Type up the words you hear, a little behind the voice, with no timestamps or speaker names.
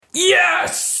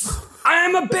Yes! I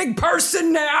am a big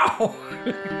person now!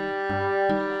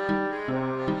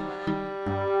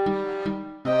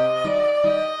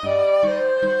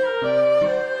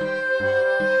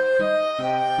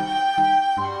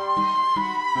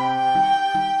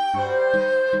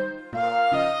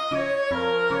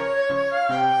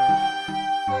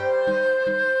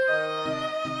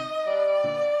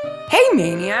 Hey,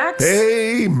 Maniacs!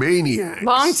 Hey, Maniacs!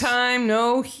 Long time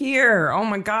no hear. Oh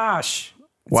my gosh.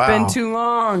 It's Wow. been too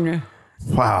long.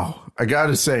 Wow. I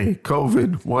gotta say,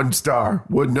 COVID, 1 star,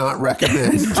 would not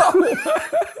recommend.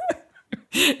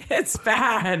 It's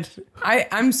bad.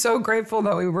 I'm so grateful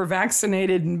that we were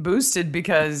vaccinated and boosted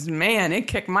because, man, it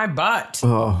kicked my butt.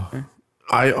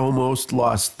 I almost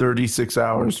lost 36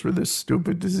 hours for this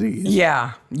stupid disease.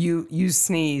 Yeah, you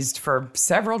sneezed for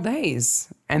several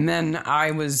days. And then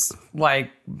I was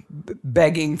like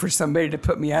begging for somebody to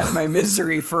put me out of my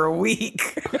misery for a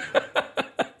week.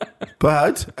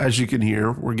 But as you can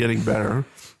hear, we're getting better.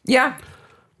 Yeah.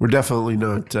 We're definitely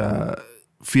not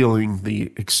feeling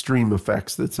the extreme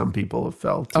effects that some people have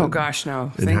felt. Oh, gosh,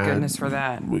 no. Thank goodness for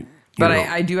that. But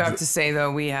I do have to say,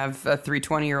 though, we have 3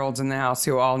 20-year-olds in the house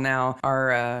who all now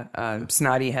are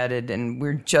snotty-headed, and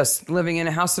we're just living in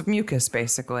a house of mucus,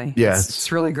 basically. Yes.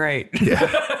 It's really great. Yeah.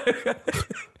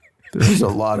 There's a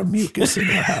lot of mucus in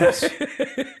the house.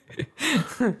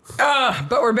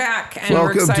 But we're back, and Welcome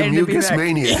we're excited to Mucus be back.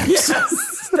 Maniacs.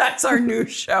 Yes, that's our new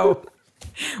show.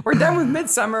 We're done with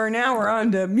Midsummer, now we're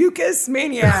on to Mucus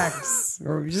Maniacs,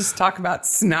 where we just talk about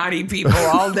snotty people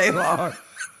all day long.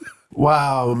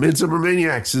 Wow. Midsummer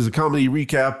Maniacs is a comedy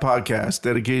recap podcast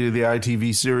dedicated to the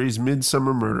ITV series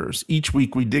Midsummer Murders. Each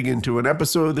week we dig into an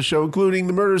episode of the show, including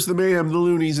the murders, the mayhem, the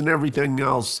loonies, and everything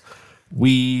else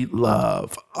we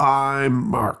love. I'm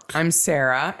Mark. I'm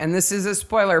Sarah, and this is a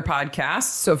spoiler podcast.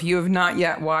 So if you have not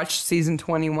yet watched season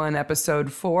 21, episode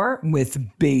 4,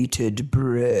 With Bated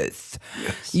Breath,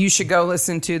 you should go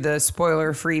listen to the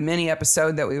spoiler-free mini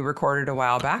episode that we recorded a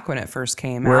while back when it first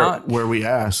came out. Where we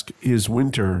ask, is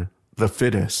winter the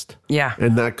fittest? Yeah.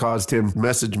 And that caused him to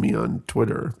message me on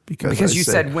Twitter because you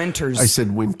said winters. I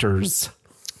said winters.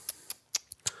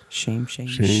 Shame.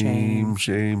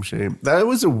 That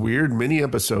was a weird mini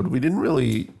episode. We didn't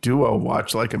really do a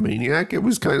watch like a maniac. It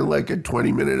was kind of like a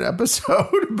 20-minute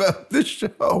episode about the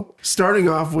show. Starting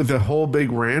off with a whole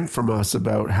big rant from us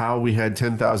about how we had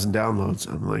 10,000 downloads.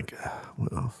 I'm like,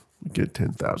 well, we get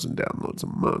 10,000 downloads a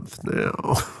month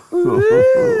now.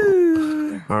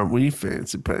 Aren't we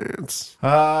fancy pants?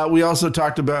 We also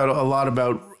talked about a lot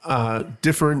about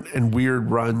different and weird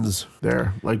runs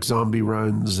there, like zombie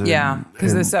runs. And,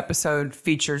 because this episode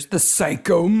features the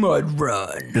Psycho Mud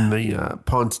Run. And the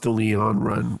Ponce de Leon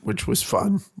run, which was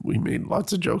fun. We made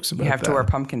lots of jokes about that. You have to wear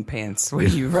pumpkin pants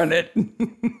when you run it.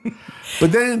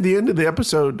 But then at the end of the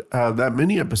episode, that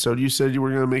mini episode, you said you were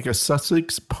going to make a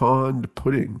Sussex pond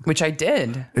pudding. Which I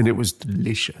did. And it was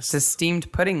delicious. It's a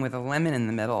steamed pudding with a lemon in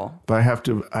the middle. But I have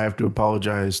to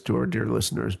apologize to our dear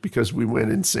listeners because we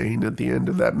went insane at the end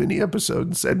of that mini episode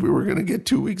and said we were going to get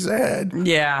 2 weeks ahead.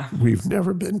 Yeah. We've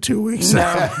never been 2 weeks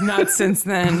ahead. No, not since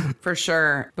then, for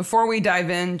sure. Before we dive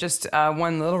in, just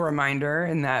one little reminder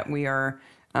in that we are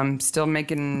still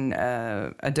making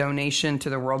a donation to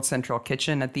the World Central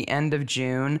Kitchen at the end of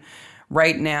June.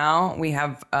 Right now, we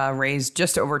have raised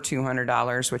just over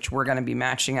 $200, which we're going to be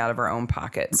matching out of our own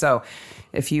pocket. So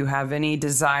if you have any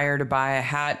desire to buy a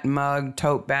hat, mug,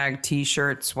 tote bag,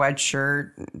 T-shirt,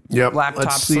 sweatshirt, laptop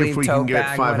let's see sleeve, if we tote can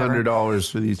get bag,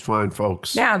 $500 for these fine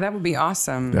folks. Yeah, that would be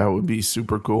awesome. That would be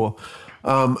super cool.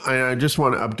 And I just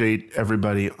want to update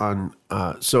everybody on,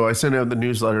 so I sent out the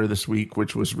newsletter this week,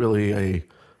 which was really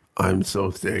I'm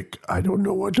so thick, I don't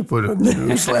know what to put on the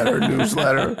newsletter. It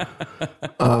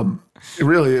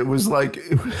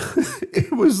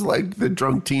was like the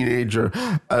drunk teenager.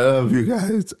 I love you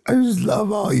guys. I just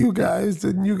love all you guys.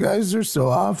 And you guys are so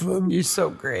awesome. You're so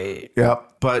great. Yeah.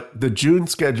 But the June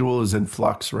schedule is in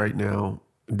flux right now.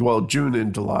 Well, June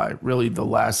and July, really the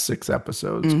last 6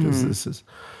 episodes, because this is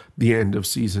the end of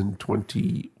season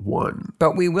 21.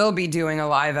 But we will be doing a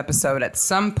live episode at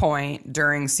some point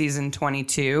during season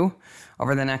 22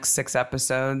 over the next 6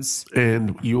 episodes.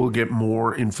 And you will get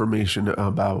more information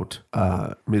about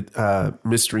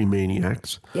Mystery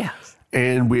Maniacs. Yes.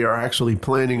 And we are actually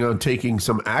planning on taking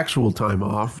some actual time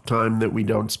off, time that we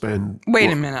don't spend.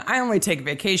 Wait a minute. I only take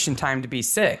vacation time to be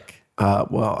sick.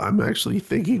 Well, I'm actually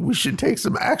thinking we should take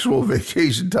some actual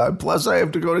vacation time. Plus, I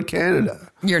have to go to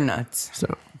Canada. You're nuts.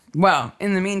 So, Well,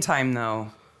 in the meantime,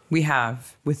 though, We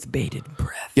have with bated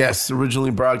breath. Yes, originally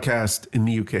broadcast in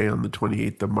the UK on the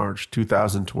 28th of March,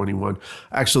 2021.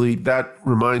 Actually, that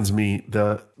reminds me,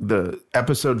 the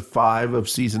episode 5 of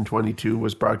season 22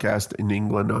 was broadcast in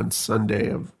England on Sunday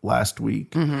of last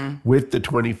week with the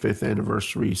 25th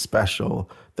anniversary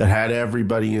special that had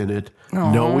everybody in it.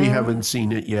 Aww. No, we haven't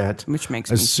seen it yet. Which makes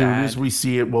me As soon sad. as we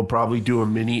see it, we'll probably do a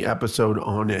mini episode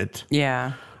on it.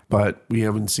 Yeah. But we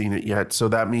haven't seen it yet. So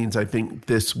that means I think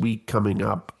this week coming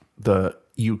up, the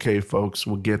UK folks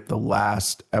will get the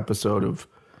last episode of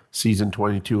season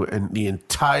 22 and the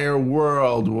entire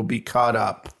world will be caught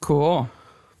up. Cool.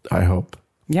 I hope.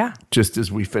 Yeah. Just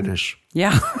as we finish.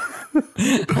 Yeah.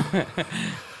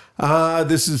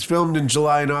 This is filmed in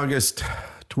July and August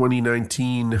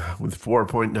 2019 with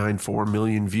 4.94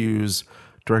 million views.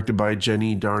 Directed by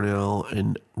Jenny Darnell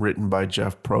and written by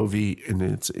Jeff Provey, and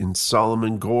it's in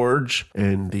Solomon Gorge.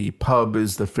 And the pub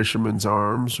is the Fisherman's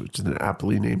Arms, which is an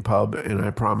aptly named pub. And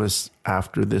I promise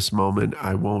after this moment,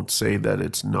 I won't say that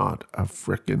it's not a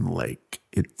frickin' lake.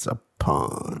 It's a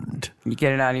pond. You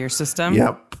get it out of your system?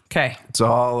 Yep. Okay. It's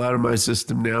all out of my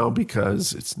system now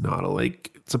because it's not a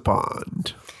lake, it's a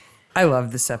pond. I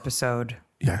love this episode.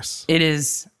 Yes. It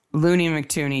is Looney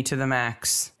McTooney to the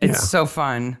max. It's Yeah. so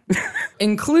fun.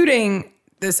 Including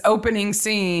this opening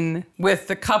scene with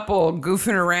the couple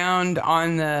goofing around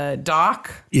on the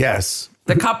dock. Yes.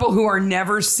 The couple who are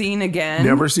never seen again.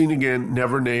 Never seen again,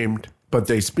 never named, but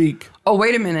they speak. Oh,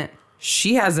 wait a minute.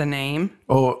 She has a name.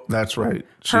 Oh, that's right.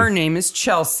 Her name is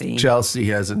Chelsea. Chelsea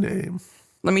has a name.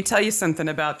 Let me tell you something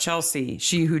about Chelsea.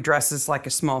 She who dresses like a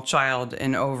small child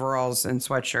in overalls and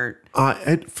sweatshirt.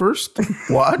 At first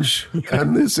watch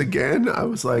on this again, I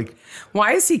was like,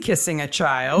 Why is he kissing a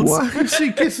child? why is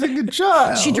she kissing a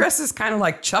child? She dresses kind of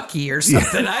like Chucky or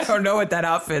something. I don't know what that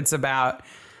outfit's about.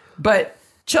 But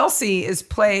Chelsea is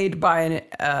played by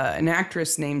an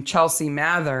actress named Chelsea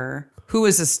Mather, who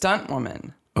is a stunt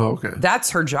woman. Oh, okay. That's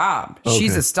her job.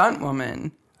 She's Okay. a stunt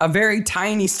woman, a very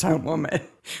tiny stunt woman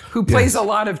who plays a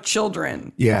lot of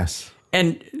children. Yes.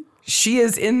 And she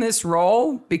is in this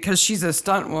role because she's a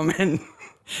stunt woman.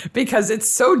 Because it's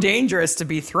so dangerous to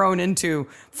be thrown into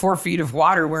 4 feet of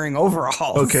water wearing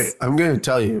overalls. Okay, I'm going to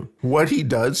tell you, what he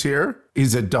does here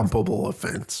is a dumpable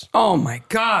offense. Oh my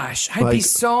gosh. I'd be Like,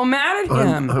 so mad at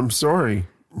him. I'm sorry.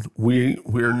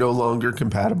 We're no longer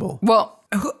compatible. Well,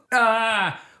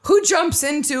 who jumps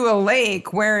into a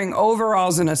lake wearing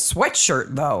overalls and a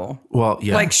sweatshirt, though? Well,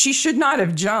 yeah. Like, she should not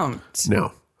have jumped.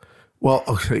 No. Well,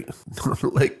 okay.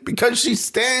 Like, because she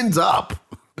stands up.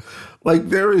 Like,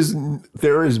 there is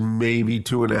maybe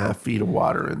 2.5 feet of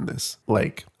water in this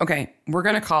lake. Okay, we're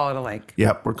going to call it a lake.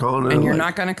 Yep, we're calling it And a you're lake.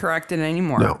 not going to correct it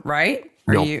anymore, No. right?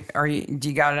 No. Do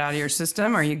you got it out of your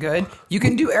system? Are you good? You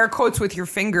can do air quotes with your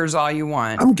fingers all you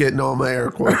want. I'm getting all my air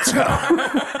quotes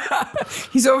out.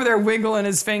 He's over there wiggling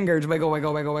his fingers. Wiggle,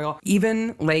 wiggle, wiggle, wiggle.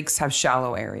 Even lakes have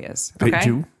shallow areas.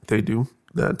 Okay? They do.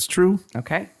 That's true.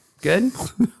 Okay. Good.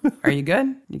 Are you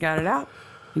good? You got it out?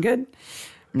 You good?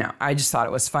 No, I just thought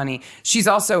it was funny. She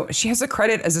has a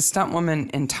credit as a stunt woman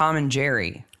in Tom and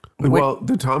Jerry. Well,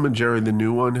 the Tom and Jerry, the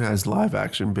new one, has live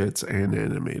action bits and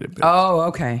animated bits. Oh,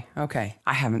 okay. Okay.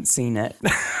 I haven't seen it.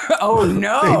 Oh,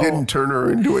 no. They didn't turn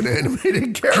her into an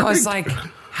animated character. I was like,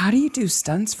 how do you do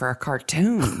stunts for a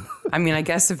cartoon? I mean, I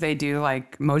guess if they do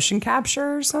like motion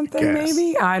capture or something, Guess.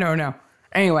 maybe. I don't know.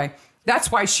 Anyway,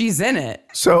 that's why she's in it.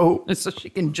 so So she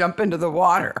can jump into the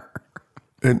water.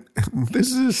 and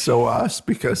this is so us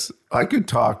because I could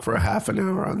talk for a half an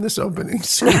hour on this opening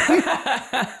scene.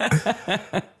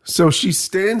 So she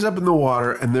stands up in the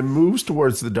water and then moves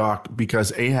towards the dock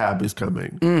because Ahab is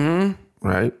coming. Mm-hmm.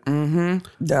 Right?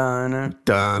 Donna.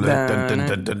 Dun, dun, dun,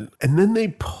 dun, dun. And then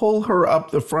they pull her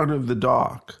up the front of the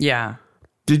dock. Yeah.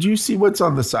 Did you see what's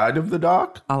on the side of the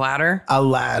dock? A ladder? A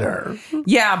ladder.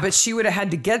 Yeah, but she would have had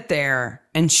to get there.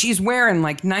 And she's wearing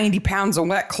like 90 pounds of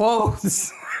wet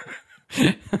clothes.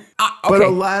 But a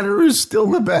ladder is still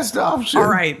the best option. All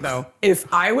right, though.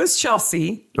 If I was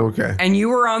Chelsea Okay. and you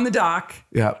were on the dock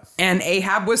Yeah. and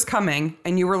Ahab was coming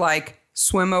and you were like,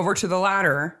 swim over to the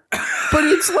ladder. But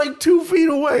it's like 2 feet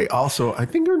away. Also, I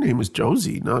think her name is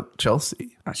Josie, not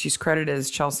Chelsea. She's credited as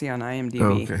Chelsea on IMDb.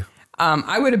 Oh, okay.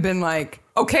 I would have been like,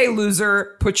 okay,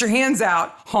 loser, put your hands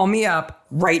out, haul me up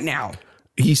right now.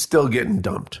 He's still getting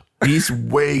dumped. He's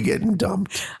way getting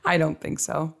dumped. I don't think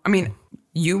so. I mean,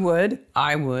 you would,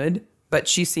 I would, but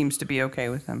she seems to be okay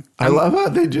with him. I love how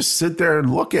they just sit there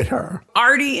and look at her.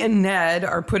 Artie and Ned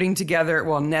are putting together,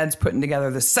 well, Ned's putting together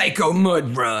the Psycho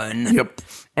Mud Run. Yep.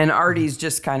 And Artie's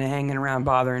just kind of hanging around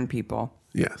bothering people.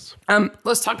 Yes.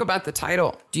 Let's talk about the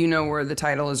title. Do you know where the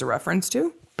title is a reference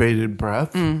to? Bated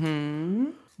breath. Mm-hmm.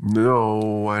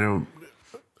 No, I don't.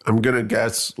 I'm going to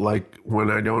guess, like, when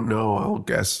I don't know, I'll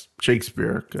guess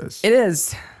Shakespeare. Cause, It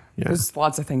is. Yeah. There's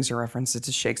lots of things you reference it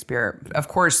to Shakespeare. Of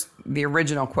course, the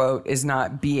original quote is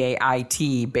not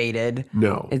B-A-I-T baited.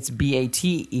 No. It's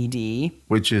B-A-T-E-D.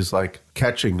 which is like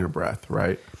catching your breath,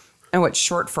 right? And what's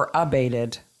short for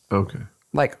abated, Okay.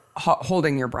 like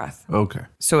holding your breath. Okay.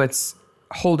 So it's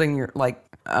holding your, like,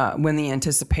 when the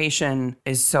anticipation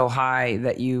is so high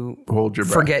that you Hold your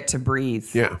breath. forget to breathe.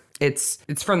 Yeah. It's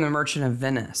from The Merchant of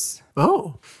Venice.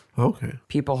 Oh, okay.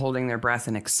 People holding their breath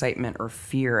in excitement or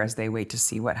fear as they wait to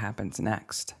see what happens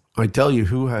next. I tell you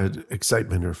who had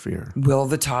excitement or fear. Will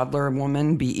the toddler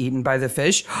woman be eaten by the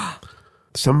fish?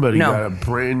 Somebody No. got a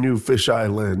brand new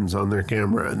fisheye lens on their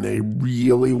camera and they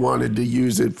really wanted to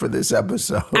use it for this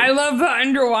episode. I love the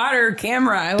underwater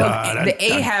camera. I love the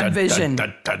Ahab vision.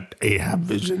 Ahab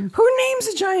vision. Who names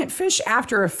a giant fish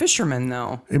after a fisherman,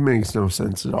 though? It makes no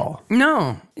sense at all.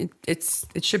 No, it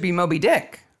should be Moby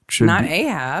Dick, Should not be.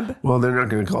 Ahab. Well, they're not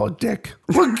going to call it Dick.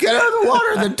 Well, get out of the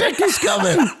water. The Dick is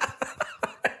coming.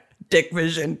 Dick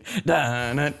vision.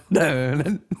 Dun, dun,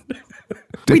 dun.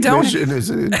 Dick don't- vision is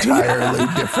an entirely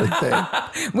different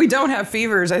thing. We don't have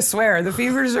fevers, I swear. The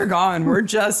fevers are gone. We're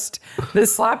just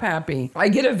this slap happy. I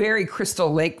get a very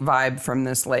Crystal Lake vibe from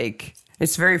this lake.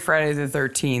 It's very Friday the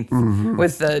 13th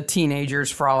with the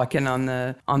teenagers frolicking on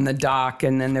the dock,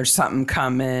 and then there's something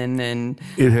coming, and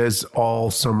It has all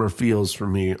summer feels for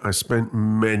me. I spent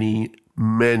many,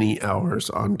 many hours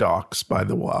on docks by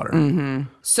the water.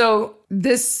 so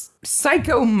this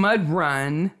Psycho Mud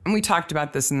Run, and we talked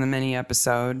about this in the mini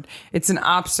episode. It's an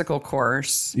obstacle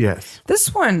course. Yes.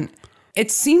 This one,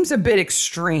 it seems a bit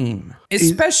extreme,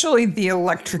 especially the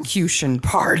electrocution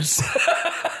parts.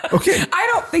 Okay. I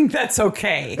don't think that's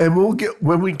okay. And we'll get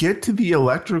when we get to the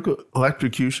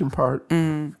electrocution part,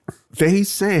 they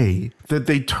say that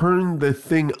they turn the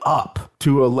thing up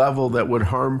to a level that would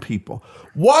harm people.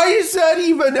 Why is that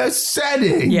even a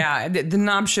setting? Yeah, the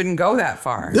knob shouldn't go that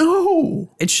far. No.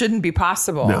 It shouldn't be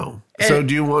possible. No. So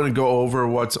do you want to go over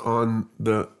what's on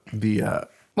the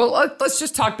Well, let's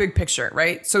just talk big picture,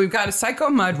 right? So we've got a Psycho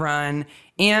Mud Run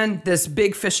and this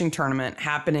big fishing tournament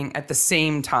happening at the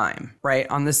same time, right?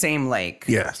 On the same lake.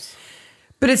 Yes.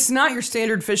 But it's not your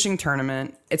standard fishing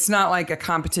tournament. It's not like a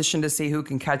competition to see who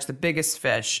can catch the biggest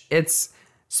fish. It's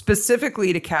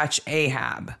specifically to catch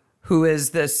Ahab, who is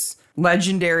this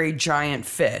legendary giant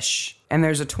fish. And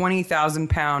there's a 20,000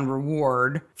 pound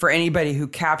reward for anybody who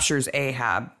captures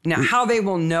Ahab. Now, how they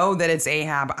will know that it's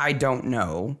Ahab, I don't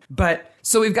know. But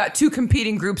so we've got two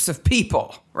competing groups of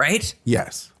people, right?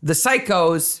 Yes. The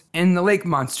psychos and the lake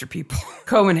monster people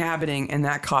co-inhabiting, and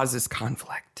that causes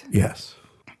conflict. Yes.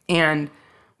 And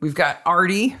we've got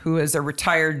Artie, who is a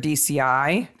retired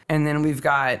DCI. And then we've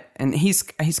got, and he's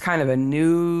kind of a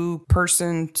new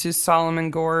person to Solomon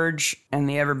Gorge,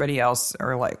 and everybody else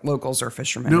are like locals or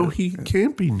fishermen. No, he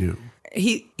can't be new.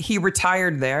 He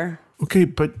retired there. Okay,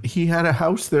 but he had a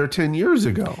house there 10 years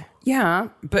ago. Yeah,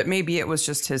 but maybe it was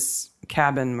just his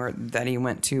cabin that he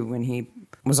went to when he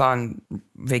was on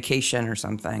vacation or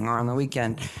something, or on the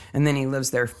weekend, and then he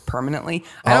lives there permanently.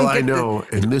 All I know,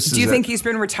 and this is do you think he's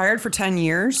been retired for 10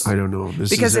 years? I don't know. This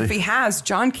Because is if he has,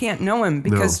 John can't know him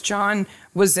because No. John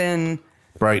was in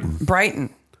Brighton.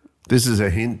 Brighton. This is a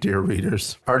hint, dear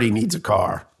readers. Artie needs a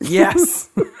car. Yes.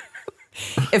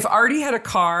 If Artie had a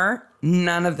car,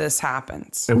 none of this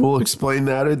happens. And we'll explain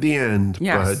that at the end.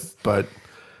 Yes. But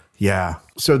yeah.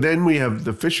 So then we have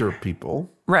the Fisher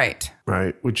people, Right.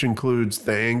 right? Which includes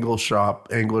the angler shop,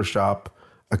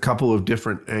 a couple of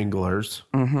different anglers,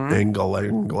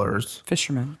 anglers,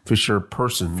 Fishermen. Fisher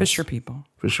persons. Fisher people.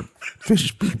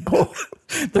 Fish people.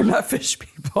 They're not fish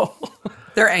people.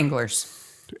 They're anglers.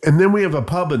 And then we have a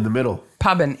pub in the middle.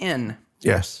 Pub and inn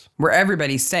Yes. where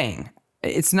everybody's staying.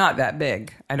 It's not that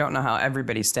big. I don't know how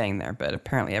everybody's staying there, but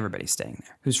apparently everybody's staying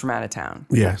there who's from out of town.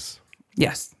 Yes.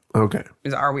 Yes. Okay.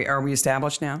 Are we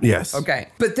established now? Yes. Okay.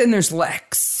 But then there's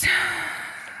Lex.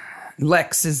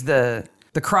 Lex is the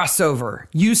crossover.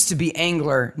 Used to be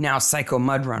angler, now psycho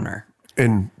mud runner.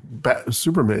 And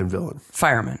Superman villain,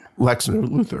 Fireman. Lex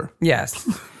Luthor. Yes.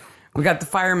 We got the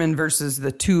fireman versus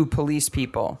the two police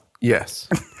people. Yes.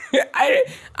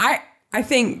 I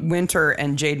think Winter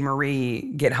and Jade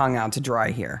Marie get hung out to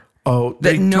dry here. Oh,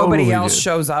 That they nobody totally else did.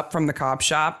 shows up from the cop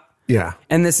shop. Yeah.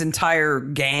 And this entire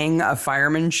gang of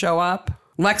firemen show up.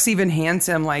 Lex even hands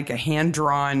him like a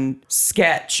hand-drawn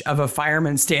sketch of a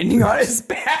fireman standing on his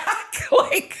back.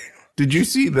 Like, Did you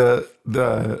see the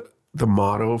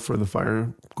motto for the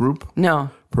fire group? no.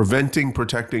 Preventing,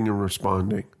 protecting, and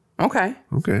responding. Okay.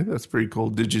 Okay, that's pretty cool.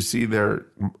 Did you see their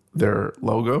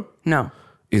logo? No.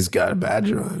 It's got a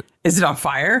badger on it. Is it on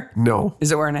fire? No.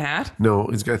 Is it wearing a hat? No,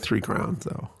 he's got 3 crowns,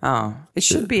 though. Oh, it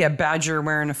should be a badger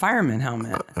wearing a fireman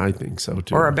helmet. I think so,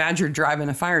 too. Or a badger driving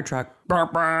a fire truck.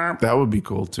 Burp, burp. That would be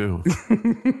cool, too.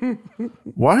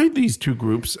 Why are these 2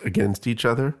 groups against each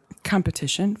other?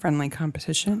 Competition, friendly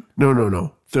competition.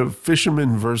 No. The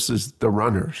fishermen versus the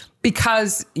runners.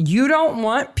 Because you don't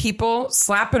want people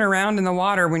slapping around in the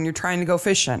water when you're trying to go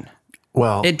fishing.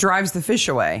 Well, It drives the fish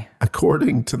away.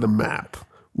 according to the map,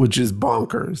 which is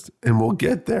bonkers, and we'll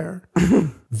get there,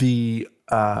 the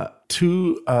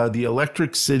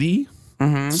Electric City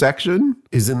section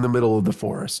is in the middle of the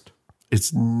forest.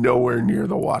 It's nowhere near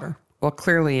the water. Well,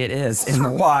 clearly it is in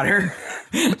the water.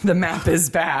 The map is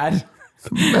bad.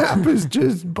 The map is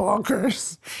just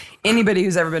bonkers. Anybody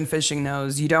who's ever been fishing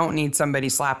knows you don't need somebody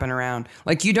slapping around.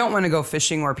 Like, you don't want to go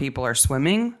fishing where people are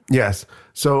swimming. Yes.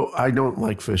 So I don't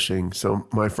like fishing. So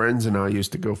my friends and I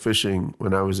used to go fishing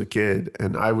when I was a kid,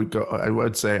 and I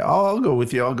would say, "Oh, I'll go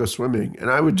with you. I'll go swimming."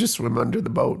 And I would just swim under the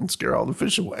boat and scare all the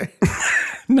fish away.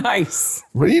 Nice.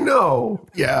 What do you know?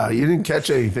 Yeah, you didn't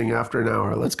catch anything after an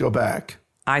hour. Let's go back.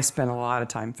 I spent a lot of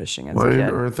time fishing as a Why kid.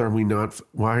 on earth are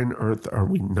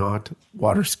we not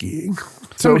water skiing?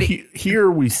 So here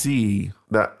we see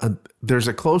that there's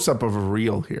a close up of a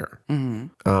reel here, and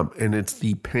it's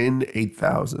the Penn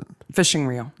 8000 Fishing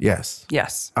reel. Yes.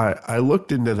 Yes. I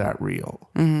looked into that reel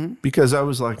because I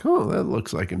was like, oh, that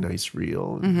looks like a nice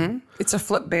reel. It's a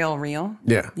flip bail reel.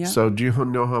 Yeah. So do you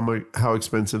know how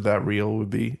expensive that reel would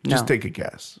be? Just take a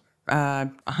guess.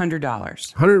 $100.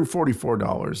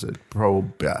 $144 at Pro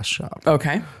Bass Shop.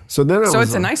 Okay. So then So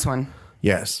it's a nice one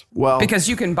Yes. Well, because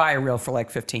you can buy a reel for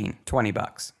like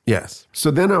 $15-$20. yes.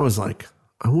 So then I was like,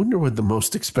 I wonder what the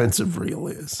most expensive reel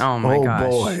is. Oh my gosh.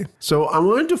 Boy. So I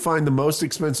wanted to find the most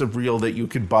expensive reel that you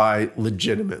could buy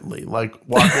legitimately, like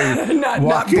walking, Not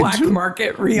black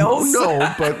market reels.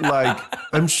 No, but like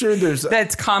I'm sure there's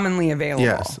That's commonly available.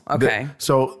 yes. Okay.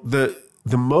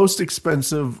 The most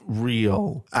expensive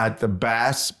reel at the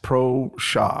Bass Pro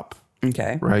Shop.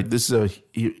 Okay. Right. This is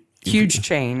a Huge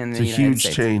chain in the It's a United huge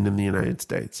States. chain in the United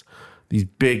States. These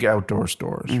big outdoor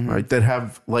stores, right, that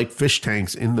have like fish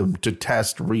tanks in them to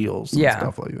test reels and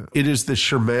stuff like that. It is the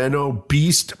Shimano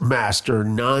Beastmaster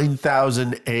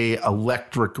 9000A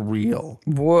electric reel.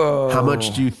 Whoa. How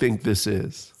much do you think this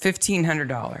is?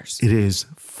 $1,500. It is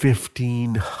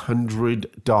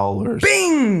 $1,500.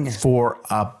 Bing! For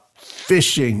a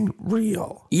fishing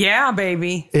reel. Yeah,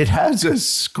 baby. It has a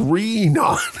screen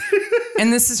on it.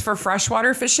 And this is for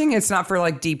freshwater fishing? It's not for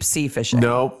like deep sea fishing?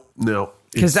 No.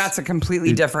 Because that's a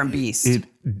completely different beast.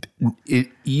 It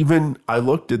even I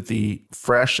looked at the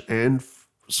fresh and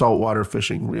saltwater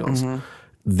fishing reels.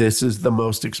 This is the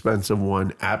most expensive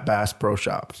one at Bass Pro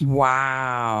Shops.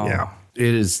 Wow. Yeah,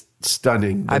 it is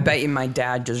stunning. I bet you my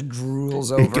dad just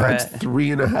drools over It got it.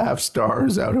 3.5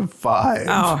 stars out of 5.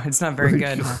 Oh, it's not very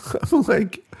good. I'm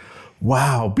like,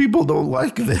 wow, people don't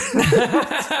like this.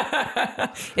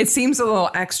 It seems a little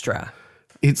extra.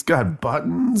 It's got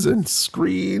buttons and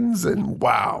screens and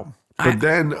wow. But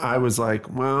then I was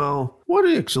like, well, what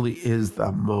actually is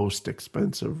the most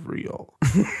expensive reel?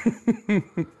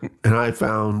 And I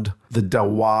found the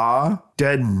Daiwa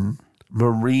Dedden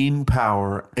Marine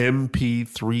Power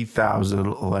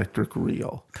MP3000 electric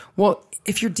reel. Well,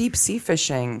 if you're deep sea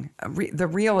fishing, the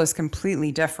reel is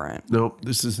completely different. Nope,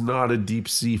 this is not a deep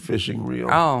sea fishing reel.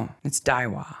 Oh, it's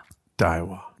Daiwa.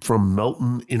 Daiwa from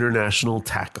Melton International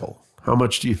Tackle. How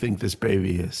much do you think this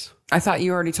baby is? I thought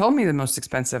you already told me the most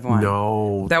expensive one.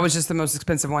 No. That was just the most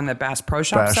expensive one that Bass Pro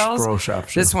Shop Bass sells? Pro Shop,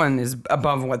 sure. This one is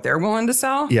above what they're willing to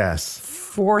sell? Yes.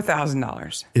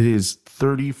 $4,000. It is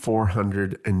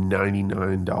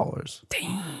 $3,499.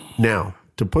 Dang. Now,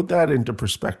 to put that into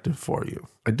perspective for you,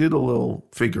 I did a little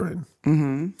figuring.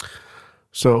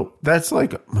 So that's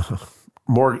like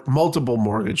multiple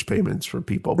mortgage payments for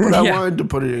people. But I wanted to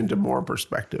put it into more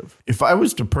perspective. If I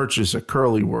was to purchase a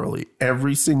Curly Wurly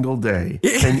every single day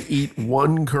and eat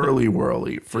one Curly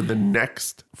Wurly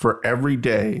for every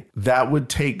day, that would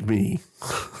take me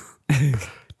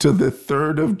to the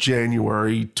 3rd of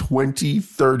January,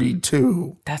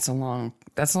 2032. That's a lot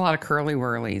of curly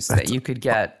whirlies that you could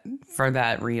get for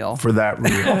that reel. For that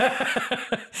reel.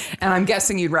 And I'm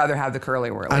guessing you'd rather have the curly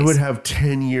whirlies. I would have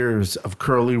 10 years of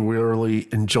Curly Wurly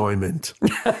enjoyment.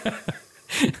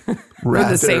 For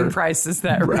the same price as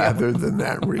that reel. Rather than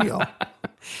that reel.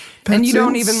 And you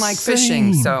don't even like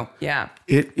fishing, so yeah.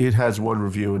 It has one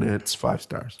review and it's 5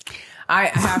 stars. I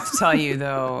have to tell you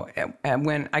though,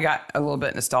 when I got a little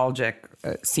bit nostalgic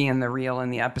seeing the reel in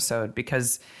the episode,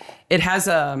 because it has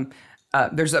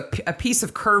there's a piece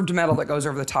of curved metal that goes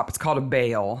over the top. It's called a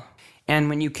bail. And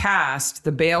when you cast,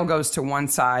 the bail goes to one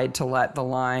side to let the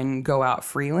line go out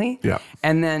freely. Yeah.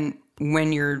 And then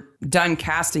when you're done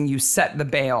casting, you set the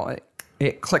bail.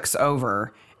 It clicks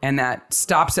over, and that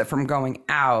stops it from going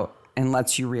out and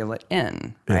lets you reel it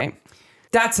in, right?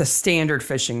 That's a standard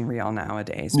fishing reel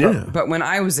nowadays. But when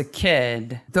I was a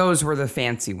kid, those were the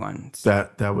fancy ones.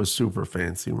 That was super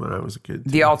fancy when I was a kid,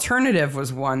 too. The alternative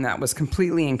was one that was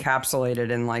completely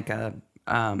encapsulated in like a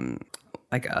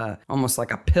almost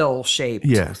like a pill shaped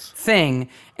thing,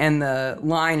 and the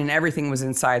line and everything was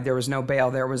inside. There was no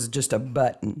bail. There was just a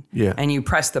button. Yeah. And you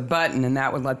press the button, and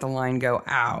that would let the line go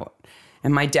out.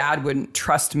 And my dad wouldn't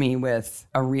trust me with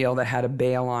a reel that had a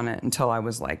bail on it until I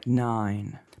was like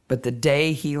 9. But the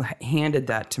day he handed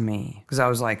that to me, because I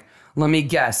was like, let me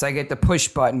guess, I get the push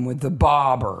button with the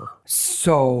bobber.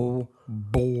 So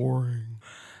boring.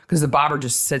 Because the bobber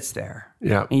just sits there.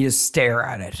 Yeah. And you just stare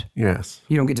at it. Yes.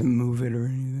 You don't get to move it or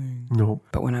anything. Nope.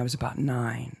 But when I was about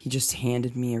 9, he just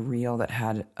handed me a reel that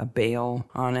had a bail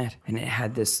on it. And it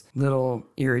had this little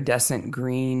iridescent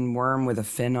green worm with a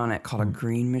fin on it called a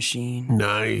green machine.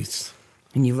 Nice.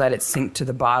 And you let it sink to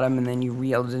the bottom, and then you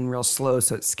reeled it in real slow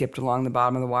so it skipped along the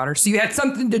bottom of the water. So you had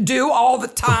something to do all the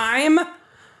time.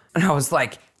 And I was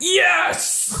like,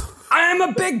 yes, I'm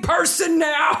a big person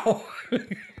now.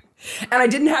 And I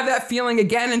didn't have that feeling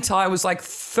again until I was like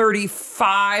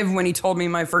 35 when he told me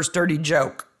my first dirty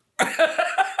joke.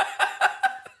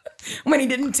 When he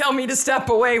didn't tell me to step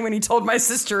away when he told my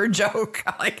sister a joke.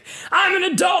 Like, I'm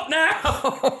an adult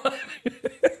now.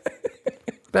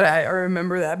 But I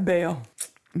remember that bail.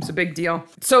 It's a big deal.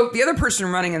 So the other person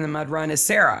running in the mud run is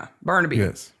Sarah Barnaby.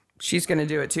 Yes. She's going to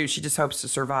do it too. She just hopes to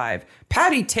survive.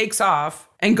 Patty takes off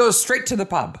and goes straight to the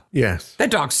pub. Yes.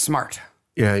 That dog's smart.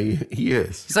 Yeah, he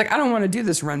is. He's like, I don't want to do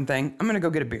this run thing. I'm going to go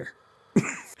get a beer.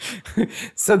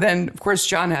 So then, of course,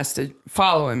 John has to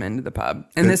follow him into the pub.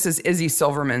 And this is Izzy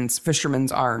Silverman's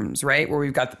Fisherman's Arms, right? Where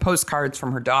we've got the postcards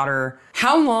from her daughter.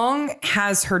 How long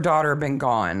has her daughter been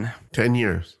gone? 10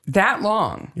 years. That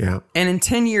long? Yeah. And in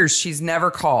 10 years, she's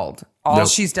never called. All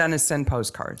she's done is send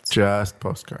postcards. Just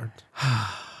postcards.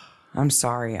 I'm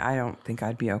sorry. I don't think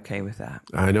I'd be okay with that.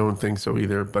 I don't think so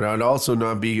either. But I'd also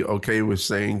not be okay with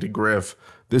saying to Griff,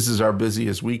 this is our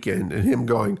busiest weekend, and him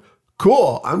going,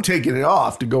 cool, I'm taking it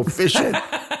off to go fishing.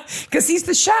 Because he's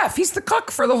the chef. He's the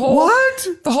cook for the whole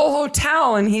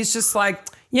hotel. And he's just like,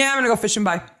 yeah, I'm going to go fishing.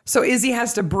 Bye. So Izzy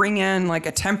has to bring in like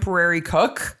a temporary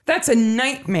cook. That's a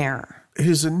nightmare. It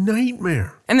is a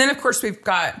nightmare. And then, of course, we've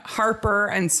got Harper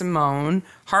and Simone.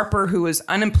 Harper, who is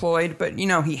unemployed, but, you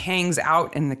know, he hangs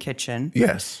out in the kitchen.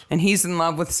 Yes. And he's in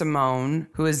love with Simone,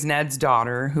 who is Ned's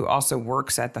daughter, who also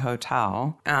works at the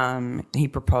hotel. He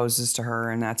proposes to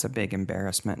her, and that's a big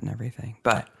embarrassment and everything.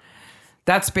 But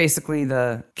that's basically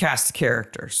the cast of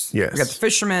characters. Yes. We got the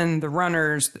fishermen, the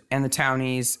runners, and the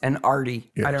townies, and Artie.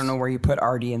 Yes. I don't know where you put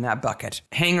Artie in that bucket.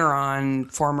 Hanger-on,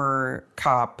 former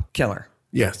cop, killer.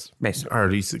 Yes. Basically.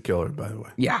 Artie's the killer, by the way.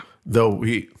 Yeah. Though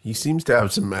he seems to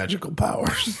have some magical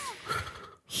powers.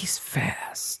 He's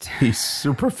fast. He's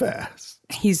super fast.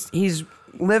 He's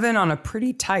living on a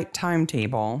pretty tight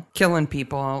timetable, killing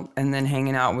people, and then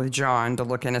hanging out with John to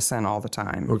look innocent all the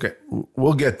time. Okay,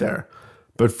 we'll get there.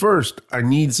 But first, I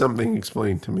need something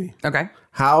explained to me. Okay.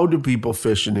 How do people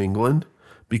fish in England?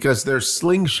 Because there's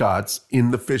slingshots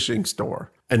in the fishing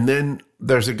store. And then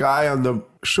there's a guy on the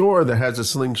shore that has a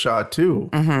slingshot too.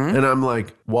 Mm-hmm. And I'm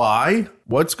like, why?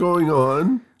 What's going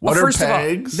on? What are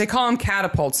pegs? Of all, they call them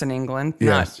catapults in England,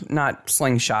 Yes. not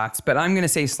slingshots. But I'm going to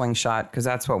say slingshot because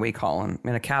that's what we call them.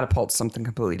 And a catapult's something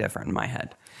completely different in my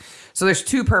head. So there's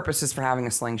two purposes for having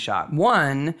a slingshot.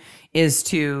 One is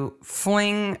to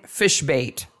fling fish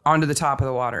bait onto the top of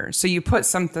the water. So you put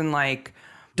something like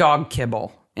dog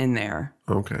kibble in there.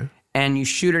 Okay. And you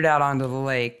shoot it out onto the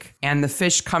lake, and the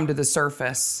fish come to the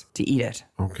surface to eat it.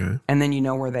 Okay. And then you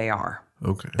know where they are.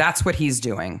 Okay. That's what he's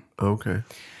doing. Okay.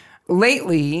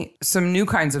 Lately, some new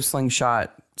kinds of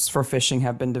slingshots for fishing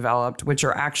have been developed, which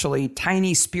are actually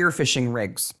tiny spearfishing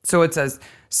rigs. So it's a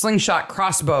slingshot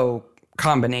crossbow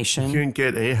combination. You can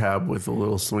get Ahab with a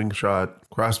little slingshot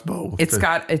crossbow. It's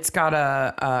got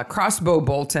a crossbow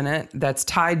bolt in it that's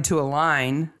tied to a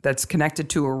line that's connected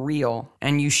to a reel,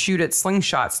 and you shoot it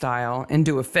slingshot style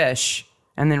into a fish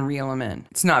and then reel them in.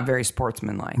 It's not very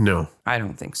sportsmanlike. No. I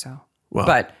don't think so. Well,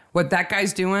 but what that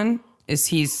guy's doing is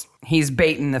he's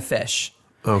baiting the fish.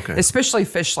 Okay. Especially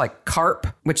fish like carp,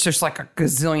 which there's like a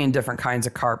gazillion different kinds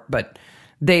of carp, but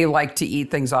they like to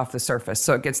eat things off the surface,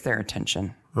 so it gets their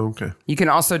attention. Okay. You can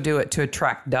also do it to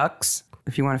attract ducks.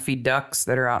 If you want to feed ducks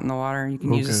that are out in the water, you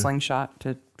can use a slingshot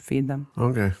to feed them.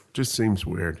 Okay. Just seems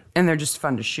weird. And they're just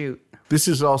fun to shoot. This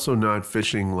is also not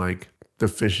fishing like the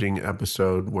fishing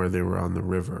episode where they were on the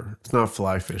river. It's not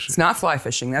fly fishing. It's not fly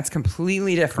fishing. That's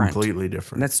completely different. Completely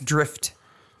different. That's drift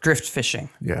fishing.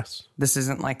 Yes. This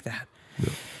isn't like that. No.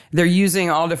 They're using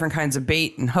all different kinds of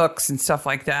bait and hooks and stuff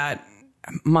like that.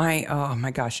 Oh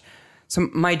my gosh. So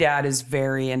my dad is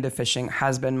very into fishing,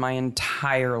 has been my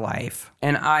entire life.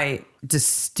 And I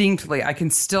can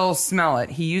still smell it.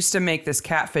 He used to make this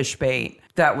catfish bait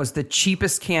that was the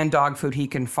cheapest canned dog food he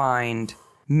can find,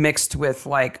 mixed with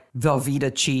like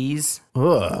Velveeta cheese.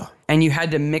 Ugh. And you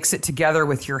had to mix it together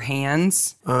with your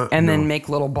hands and then make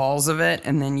little balls of it.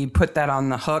 And then you put that on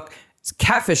the hook.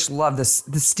 Catfish love this.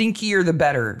 The stinkier, the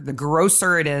better. The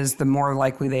grosser it is, the more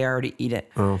likely they are to eat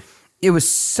it. Oh. It was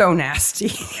so nasty.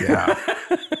 Yeah.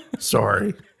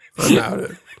 Sorry. I'm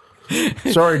out.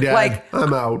 Sorry, Dad.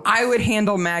 I'm out. I would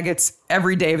handle maggots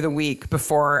every day of the week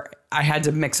before I had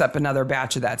to mix up another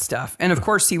batch of that stuff. And of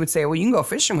course, he would say, well, you can go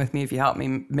fishing with me if you help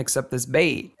me mix up this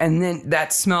bait. And then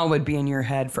that smell would be in your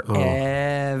head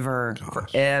forever.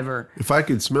 Forever. If I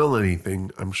could smell anything,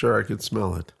 I'm sure I could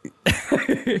smell it.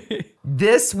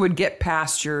 This would get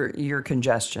past your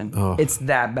congestion. Oh. It's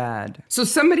that bad. So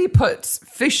somebody puts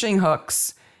fishing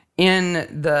hooks in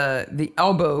the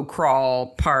elbow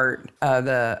crawl part of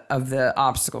the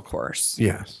obstacle course.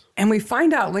 Yes. And we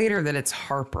find out later that it's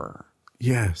Harper.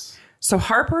 Yes. So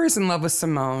Harper is in love with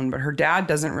Simone, but her dad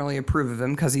doesn't really approve of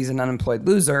him because he's an unemployed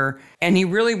loser. And he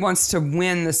really wants to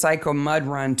win the Psycho Mud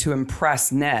Run to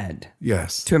impress Ned.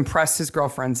 Yes. To impress his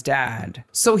girlfriend's dad.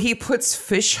 So he puts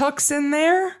fish hooks in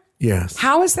there. Yes.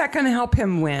 How is that going to help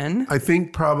him win? I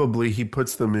think probably he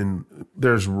puts them in,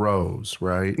 there's rows,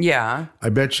 right? Yeah. I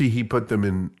bet you he put them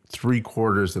in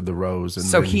 3/4 of the rows. And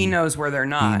so he knows where they're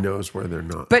not. He knows where they're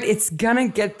not. But it's going to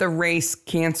get the race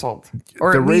canceled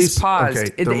or at least paused.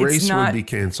 Okay, the race would be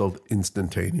canceled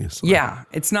instantaneously. Yeah.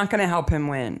 It's not going to help him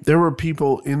win. There were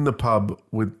people in the pub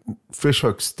with fish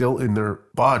hooks still in their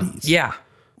bodies. Yeah.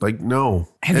 Like, no.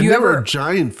 Have you ever were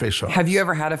giant fish hooks. Have you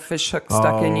ever had a fish hook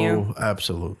stuck in you? Oh,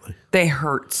 absolutely. They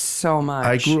hurt so much.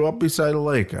 I grew up beside a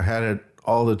lake. I had it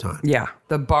all the time. Yeah.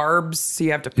 The barbs, so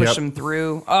you have to push them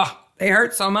through. Oh, they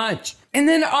hurt so much. And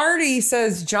then Artie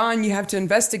says, John, you have to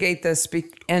investigate this.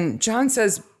 And John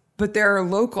says, but there are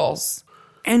locals.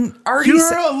 And Artie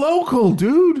You're a local,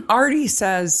 dude. Artie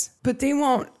says, but they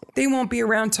won't be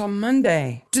around till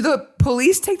Monday. Do the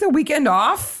police take the weekend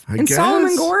off in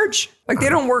Solomon Gorge? Like they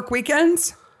don't work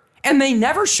weekends? And they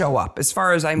never show up as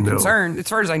far as I'm concerned. As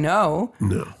far as I know.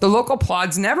 No. The local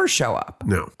plods never show up.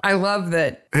 No. I love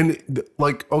that. And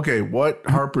okay, what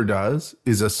Harper does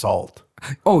is assault.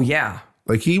 Oh, yeah.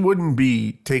 Like he wouldn't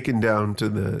be taken down to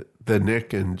the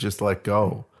Nick and just let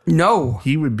go. No.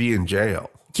 He would be in jail.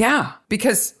 Yeah.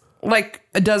 Because like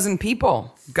a dozen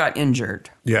people got injured.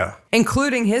 Yeah.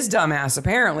 Including his dumbass.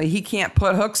 Apparently, he can't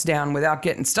put hooks down without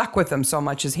getting stuck with them so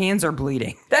much his hands are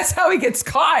bleeding. That's how he gets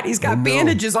caught. He's got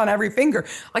bandages on every finger.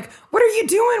 Like, what are you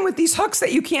doing with these hooks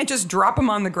that you can't just drop them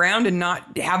on the ground and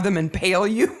not have them impale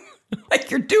you?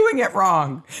 Like, you're doing it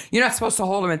wrong. You're not supposed to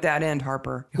hold them at that end,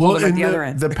 Harper. You hold them at the other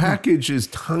end. The package is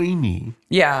tiny.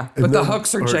 Yeah, but the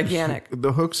hooks are gigantic.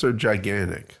 The hooks are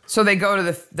gigantic. So they go to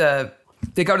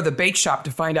the bait shop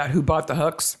to find out who bought the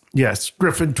hooks. Yes,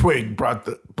 Griffin Twig bought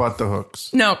the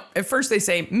hooks. No, at first they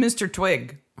say Mr.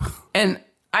 Twig. And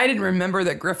I didn't remember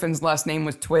that Griffin's last name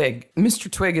was Twig.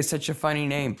 Mr. Twig is such a funny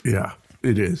name. Yeah,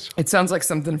 it is. It sounds like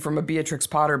something from a Beatrix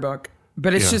Potter book.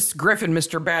 But it's just Griffin,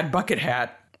 Mr. Bad Bucket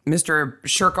Hat. Mr.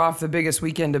 Shirk off the biggest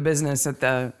weekend of business at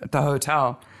the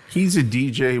hotel. He's a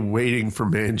DJ waiting for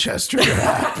Manchester to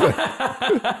happen.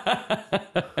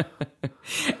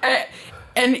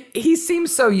 And he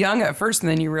seems so young at first, and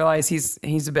then you realize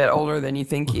he's a bit older than you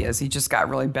think he is. He just got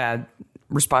really bad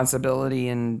responsibility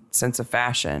and sense of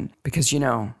fashion because, he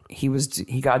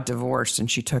got divorced and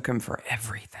she took him for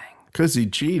everything. Because he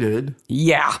cheated.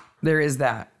 Yeah, there is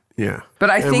that. Yeah.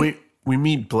 But I think we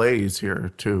meet Blaze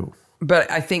here too.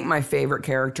 But I think my favorite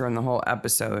character in the whole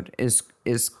episode is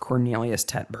Cornelius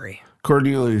Tetbury.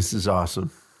 Cornelius is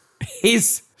awesome.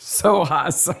 He's so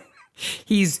awesome.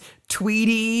 He's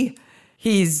tweety.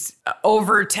 He's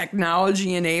over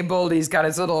technology enabled. He's got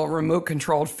his little remote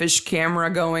controlled fish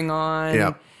camera going on.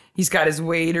 Yeah. He's got his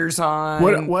waders on.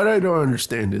 What I don't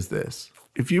understand is this.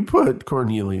 If you put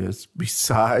Cornelius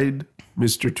beside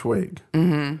Mr. Twig,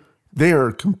 they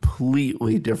are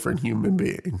completely different human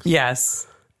beings. Yes.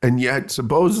 And yet,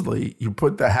 supposedly, you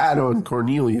put the hat on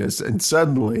Cornelius and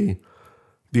suddenly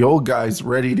the old guy's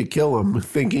ready to kill him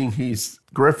thinking he's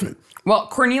Griffin. Well,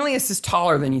 Cornelius is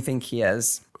taller than you think he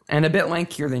is and a bit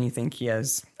lankier than you think he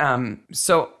is. And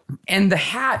the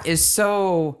hat is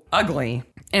so ugly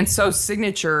and so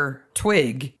signature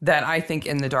Twig that I think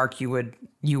in the dark you would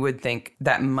you would think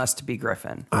that must be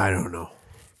Griffin. I don't know.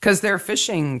 Because their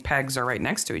fishing pegs are right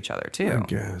next to each other, too. I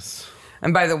guess.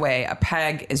 And by the way, a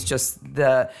peg is just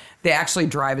they actually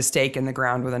drive a stake in the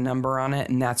ground with a number on it,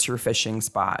 and that's your fishing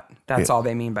spot. That's all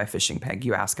they mean by fishing peg.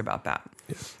 You ask about that.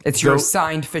 Yeah. It's your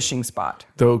assigned fishing spot.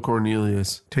 Though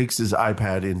Cornelius takes his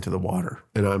iPad into the water,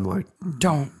 and I'm like,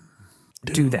 don't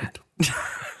do that.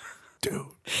 Dude.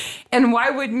 And why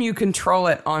wouldn't you control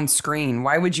it on screen?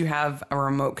 Why would you have a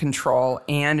remote control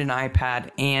and an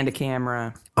iPad and a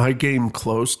camera? I came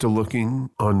close to looking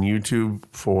on YouTube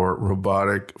for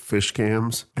robotic fish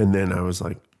cams, and then I was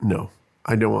like, no,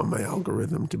 I don't want my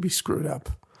algorithm to be screwed up.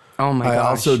 Oh my gosh. I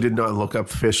also did not look up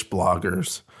fish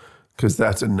bloggers, because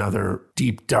that's another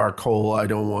deep, dark hole I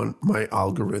don't want my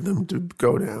algorithm to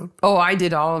go down. Oh, I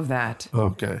did all of that.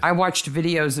 Okay. I watched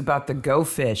videos about the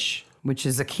GoFish, which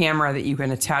is a camera that you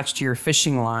can attach to your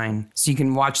fishing line so you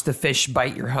can watch the fish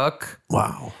bite your hook.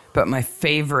 Wow. But my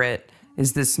favorite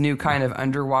is this new kind of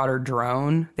underwater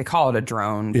drone. They call it a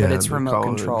drone, but it's remote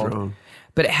controlled.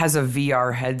 But it has a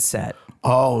VR headset.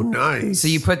 Oh, nice. So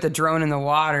you put the drone in the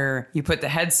water, you put the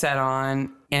headset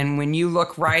on, and when you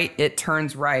look right, it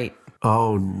turns right.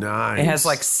 Oh, nice. It has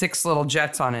like 6 little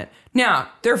jets on it. Now,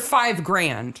 they're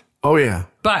 $5,000. Oh, yeah.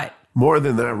 But more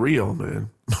than that reel,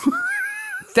 man.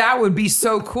 That would be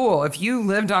so cool. If you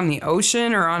lived on the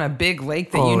ocean or on a big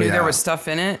lake that you knew there was stuff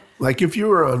in it. Like if you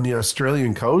were on the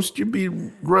Australian coast, you'd be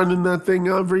running that thing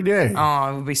every day. Oh,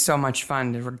 it would be so much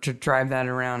fun to drive that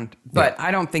around. But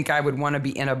I don't think I would want to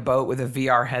be in a boat with a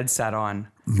VR headset on.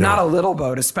 No. Not a little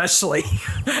boat, especially.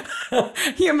 Can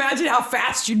you imagine how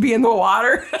fast you'd be in the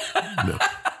water? No.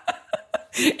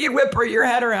 You'd whip your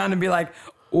head around and be like,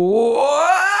 whoa!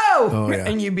 Oh, yeah.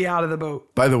 And you'd be out of the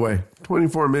boat. By the way,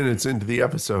 24 minutes into the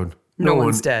episode. No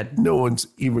one's dead. No one's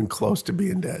even close to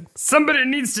being dead. Somebody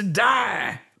needs to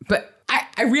die. But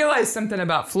I realized something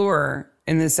about Fleur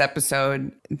in this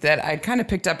episode that I kind of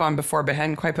picked up on before, but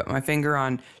hadn't quite put my finger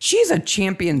on. She's a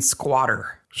champion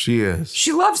squatter. She is.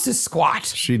 She loves to squat.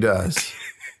 She does.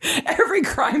 Every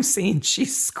crime scene,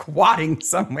 she's squatting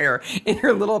somewhere in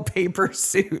her little paper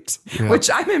suit, which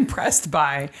I'm impressed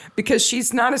by because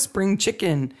she's not a spring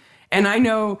chicken. And I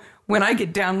know when I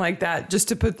get down like that, just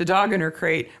to put the dog in her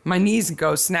crate, my knees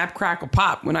go snap, crackle,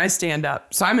 pop when I stand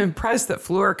up. So I'm impressed that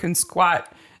Fleur can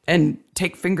squat and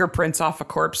take fingerprints off a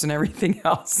corpse and everything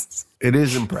else. It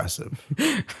is impressive.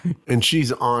 And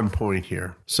she's on point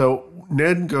here. So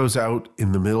Ned goes out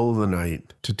in the middle of the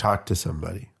night to talk to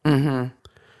somebody. Mm-hmm.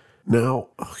 Now,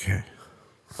 okay.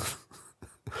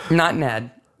 Not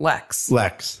Ned, Lex.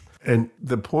 Lex. And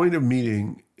the point of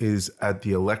meeting is at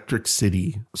the Electric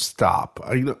City stop.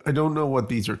 I don't know what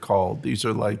these are called. These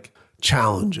are like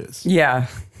challenges. Yeah.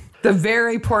 The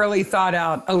very poorly thought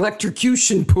out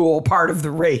electrocution pool part of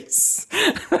the race.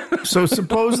 So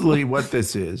supposedly what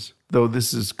this is, though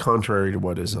this is contrary to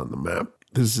what is on the map,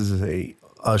 this is a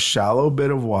shallow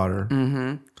bit of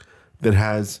water that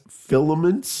has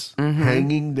filaments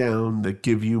hanging down that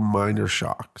give you minor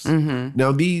shocks.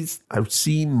 Now these, I've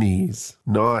seen these,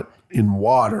 not in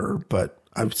water, but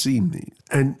I've seen these.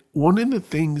 And one of the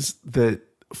things that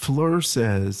Fleur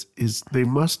says is they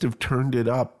must have turned it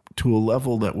up to a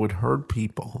level that would hurt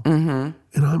people. And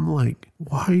I'm like,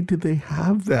 why do they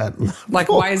have that level? Like,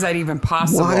 why is that even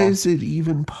possible? Why is it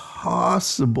even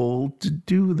possible to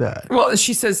do that? Well,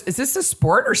 she says, is this a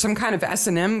sport or some kind of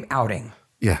S&M outing?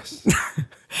 Yes.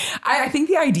 I think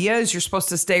the idea is you're supposed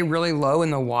to stay really low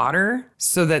in the water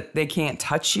so that they can't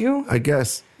touch you. I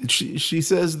guess. She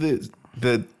says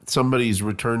that somebody's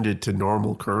returned it to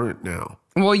normal current now.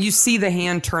 Well, you see the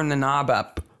hand turn the knob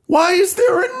up. Why is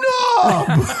there a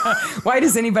knob? Why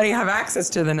does anybody have access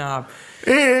to the knob?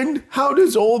 And how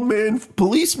does old man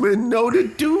policeman know to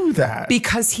do that?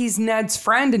 Because he's Ned's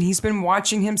friend and he's been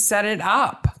watching him set it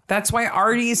up. That's why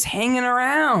Artie's hanging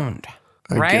around,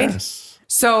 right? I guess.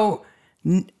 So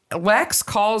Lex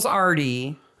calls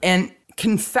Artie and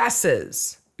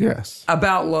confesses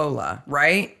about Lola,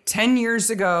 right? 10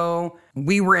 years ago,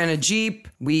 we were in a Jeep.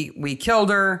 We killed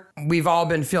her. We've all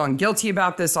been feeling guilty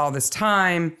about this all this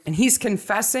time. And he's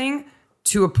confessing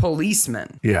to a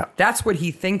policeman. Yeah. That's what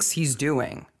he thinks he's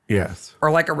doing. Yes.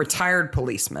 Or like a retired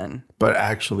policeman. But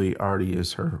actually, Artie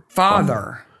is her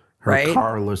father, right? Her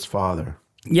carless father.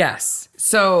 Yes.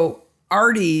 So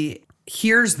Artie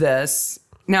hears this.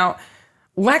 Now,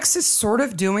 Lex is sort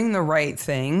of doing the right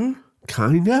thing.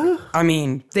 Kinda? I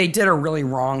mean, they did a really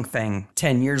wrong thing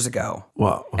 10 years ago.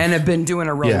 Well, and have been doing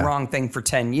a really wrong thing for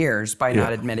 10 years by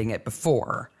not admitting it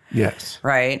before. Yes.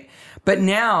 Right? But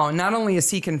now, not only is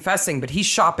he confessing, but he's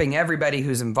shopping everybody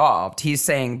who's involved. He's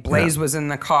saying Blaze was in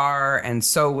the car, and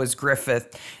so was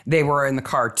Griffith. They were in the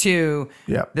car too.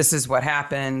 Yeah. This is what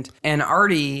happened. And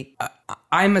Artie,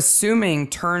 I'm assuming,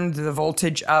 turned the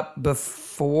voltage up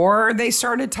before they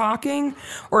started talking?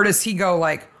 Or does he go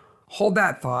like, hold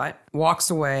that thought,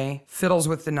 walks away, fiddles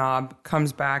with the knob,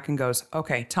 comes back and goes,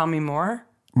 okay, tell me more?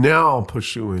 Now I'll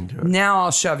push you into it. Now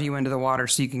I'll shove you into the water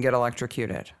so you can get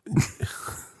electrocuted.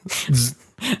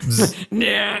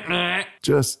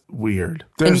 Just weird.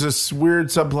 There's this weird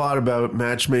subplot about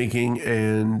matchmaking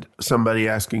and somebody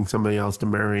asking somebody else to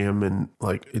marry him, and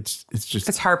like it's just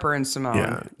It's Harper and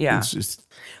Simone. Yeah. It's just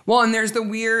Well, and there's the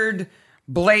weird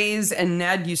Blaze and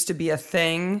Ned used to be a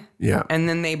thing. Yeah. And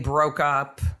then they broke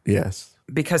up yes.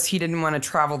 because he didn't want to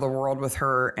travel the world with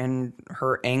her and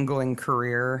her angling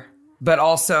career. But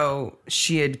also,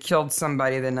 she had killed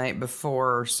somebody the night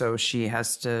before, so she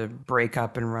has to break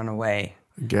up and run away.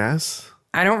 I guess.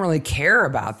 I don't really care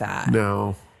about that.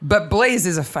 No. But Blaze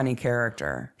is a funny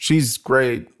character. She's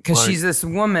great. Because she's this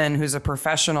woman who's a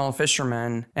professional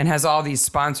fisherman and has all these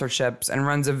sponsorships and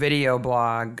runs a video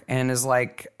blog and is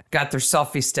like, got their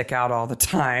selfie stick out all the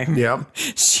time. Yep.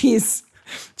 She's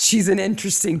an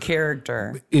interesting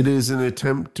character. It is an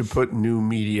attempt to put new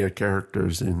media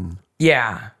characters in.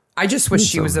 Yeah. I just wish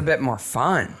she was a bit more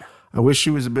fun. I wish she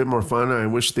was a bit more fun. I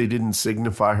wish they didn't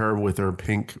signify her with her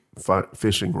pink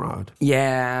fishing rod.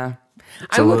 Yeah.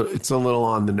 It's a little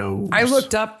on the nose. I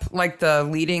looked up like the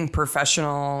leading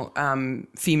professional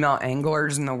female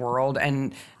anglers in the world,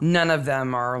 and none of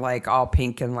them are like all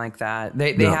pink and like that.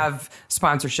 They have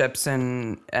sponsorships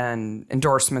and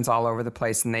endorsements all over the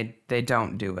place, and they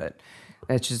don't do it.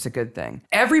 It's just a good thing.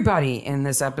 Everybody in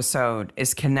this episode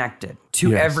is connected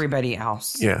to everybody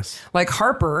else. Yes. Like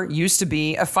Harper used to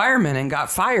be a fireman and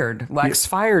got fired. Lex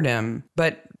fired him,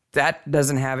 but that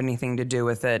doesn't have anything to do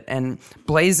with it. And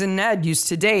Blaze and Ned used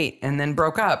to date and then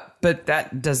broke up, but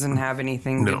that doesn't have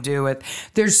anything to do with.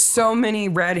 There's so many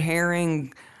red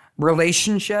herring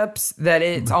relationships that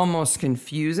it's almost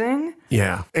confusing.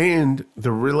 Yeah. And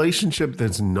the relationship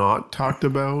that's not talked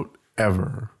about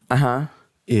ever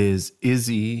is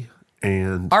Izzy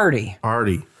and Artie.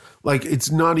 Like, it's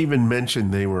not even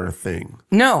mentioned they were a thing.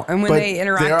 No, and when But they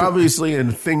interact, they're obviously a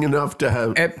thing enough to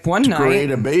have at one night, create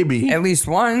a baby. At least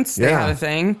once they had a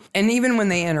thing. And even when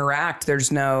they interact,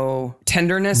 there's no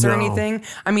tenderness or anything.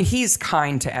 I mean, he's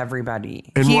kind to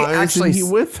everybody. And why isn't he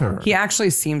with her? He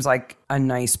actually seems like a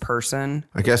nice person.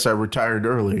 I guess I retired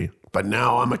early, but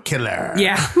now I'm a killer.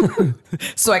 Yeah.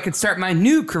 So I could start my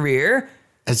new career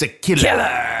as a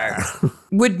killer.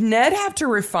 Would Ned have to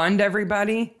refund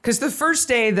everybody? Because the first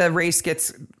day the race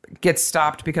gets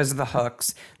stopped because of the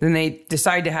hooks. Then they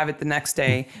decide to have it the next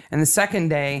day. And the second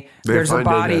day, there's a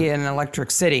body in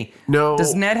Electric City. No.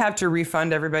 Does Ned have to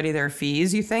refund everybody their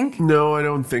fees, you think? No, I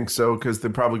don't think so, because they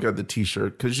probably got the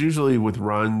T-shirt. Because usually with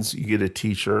runs, you get a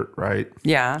T-shirt, right?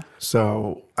 Yeah.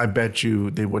 So I bet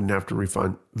you they wouldn't have to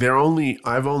refund.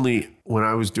 When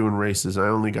I was doing races, I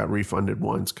only got refunded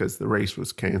once because the race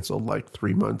was canceled like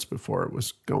 3 months before it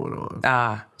was going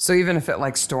on. So even if it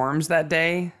like storms that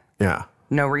day? Yeah.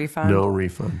 No refund? No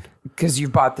refund. Because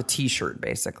you've bought the T-shirt,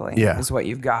 basically. Yeah. Is what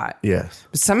you've got. Yes.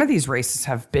 But some of these races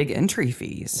have big entry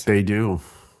fees. They do.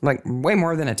 Like way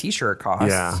more than a T-shirt costs.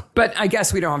 Yeah. But I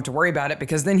guess we don't have to worry about it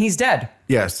because then he's dead.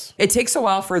 Yes. It takes a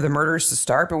while for the murders to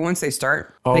start, but once they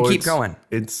start, they keep going.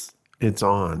 It's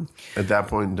on at that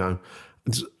point in time.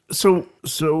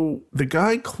 So the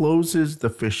guy closes the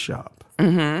fish shop.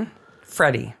 Mm-hmm.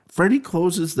 Freddie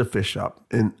closes the fish shop,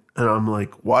 and I'm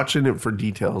like watching it for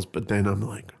details, but then I'm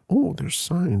like, oh, there's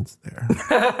signs there.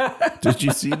 Did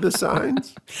you see the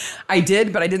signs? I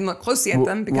did, but I didn't look closely at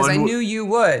them because I knew you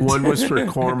would. One was for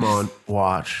Cormorant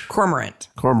Watch. Cormorant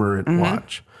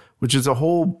Watch, which is a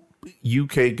whole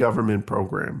UK government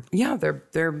program. Yeah,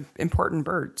 they're important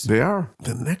birds. They are.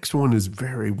 The next one is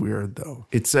very weird, though.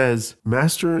 It says,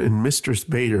 Master and Mistress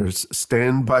Baiters,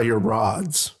 stand by your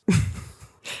rods.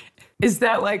 Is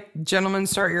that like, gentlemen,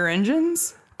 start your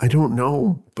engines? I don't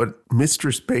know, but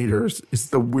Mistress Baiters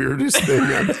is the weirdest thing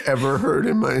I've ever heard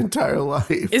in my entire life.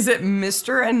 Is it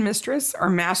Mr. and Mistress or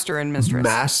Master and Mistress?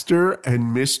 Master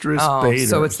and Mistress Baiters.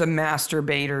 So it's the Master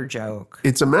Baiter joke.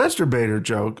 It's a Master Baiter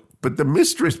joke, but the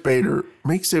Mistress Baiter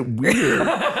makes it weird.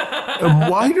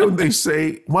 And why don't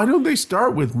they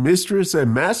start with Mistress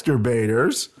and Master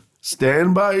Baiters?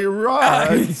 Stand by your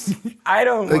rods. I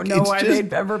don't know why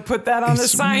they'd ever put that on the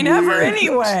sign ever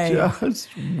anyway. It's just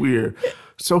weird.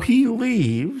 So he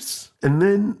leaves, and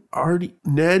then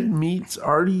Ned meets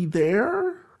Artie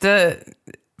there. The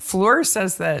Fleur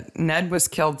says that Ned was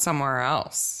killed somewhere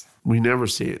else. We never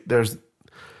see it. There's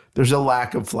a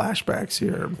lack of flashbacks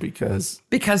here because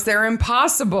they're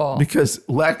impossible. Because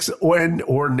Lex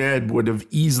or Ned would have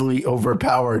easily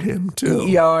overpowered him too.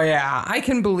 Oh, yeah. I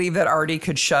can believe that Artie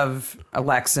could shove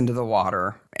Lex into the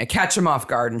water, catch him off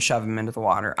guard and shove him into the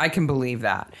water. I can believe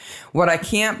that. What I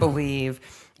can't believe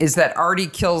is that Artie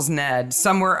kills Ned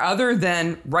somewhere other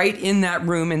than right in that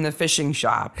room in the fishing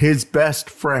shop. His best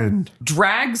friend.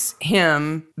 Drags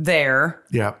him there.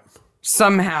 Yep.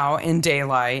 Somehow in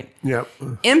daylight. Yep.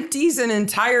 Empties an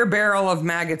entire barrel of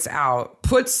maggots out,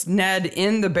 puts Ned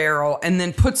in the barrel, and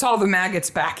then puts all the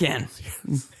maggots back in.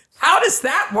 How does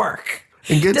that work?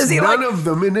 And gets none of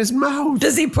them in his mouth.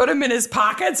 Does he put them in his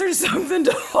pockets or something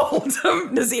to hold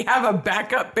them? Does he have a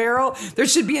backup barrel? There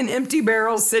should be an empty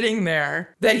barrel sitting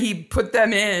there that he put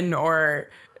them in, or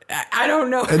I don't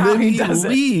know and how then he does it.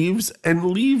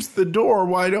 leaves the door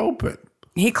wide open.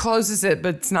 He closes it,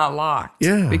 but it's not locked.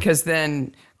 Yeah. Because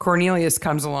then Cornelius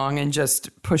comes along and just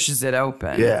pushes it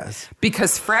open. Yes.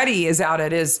 Because Freddy is out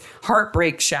at his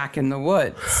heartbreak shack in the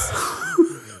woods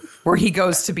where he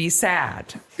goes to be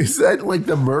sad. Is that like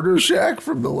the murder shack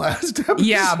from the last episode?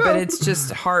 Yeah, but it's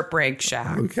just heartbreak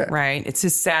shack. Okay. Right? It's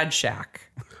his sad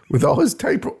shack. With all his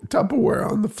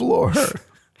Tupperware on the floor.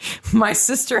 My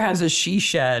sister has a she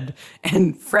shed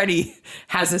and Freddy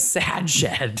has a sad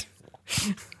shed.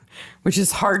 Which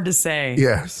is hard to say.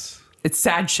 Yes. It's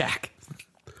Sad Shack.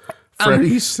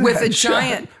 Freddy's Sad with a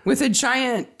Shack.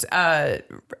 giant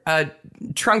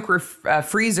trunk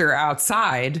freezer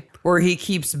outside where he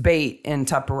keeps bait in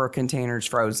Tupperware containers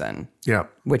frozen. Yeah.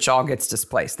 Which all gets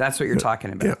displaced. That's what you're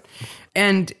talking about. Yeah.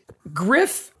 And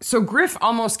Griff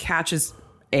almost catches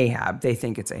Ahab. They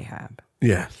think it's Ahab.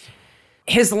 Yeah.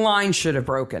 His line should have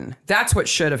broken. That's what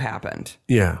should have happened.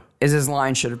 Yeah. Is his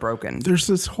line should have broken. There's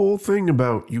this whole thing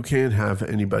about you can't have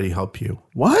anybody help you.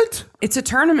 What? It's a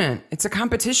tournament. It's a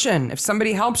competition. If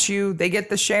somebody helps you, they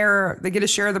get a share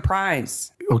of the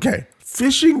prize. Okay.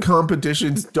 Fishing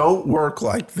competitions don't work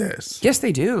like this. Yes,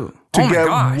 they do. To oh my get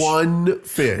gosh. one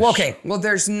fish. Well, okay. Well,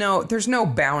 there's no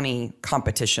bounty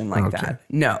competition like that.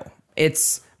 No.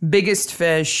 It's biggest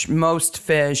fish, most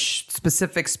fish,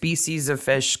 specific species of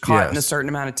fish caught in a certain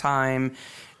amount of time.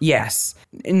 Yes.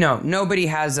 No, nobody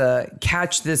has a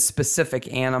catch this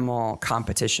specific animal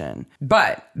competition.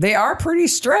 But they are pretty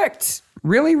strict.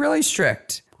 Really, really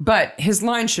strict. But his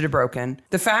line should have broken.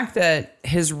 The fact that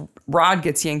his rod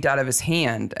gets yanked out of his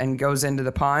hand and goes into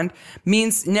the pond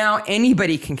means now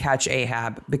anybody can catch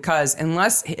Ahab, because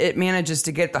unless it manages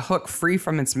to get the hook free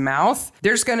from its mouth,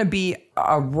 there's going to be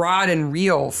a rod and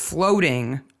reel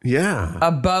floating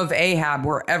above Ahab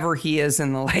wherever he is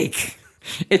in the lake.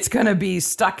 It's going to be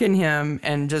stuck in him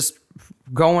and just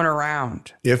going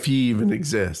around. If he even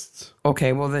exists.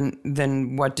 Okay, well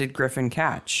then what did Griffin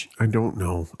catch? I don't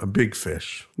know. A big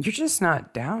fish. You're just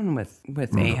not down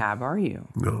with Ahab, are you?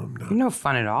 No, I'm not. You're no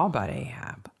fun at all about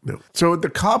Ahab. No. So at the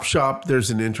cop shop,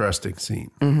 there's an interesting scene.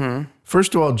 Mm-hmm.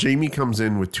 First of all, Jamie comes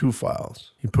in with 2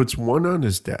 files. He puts one on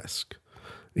his desk.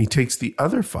 He takes the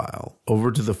other file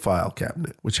over to the file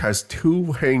cabinet, which has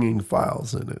 2 hanging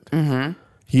files in it. Mm-hmm.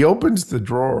 He opens the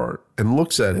drawer and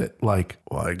looks at it like,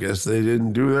 well, I guess they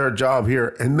didn't do their job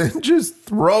here, and then just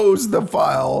throws the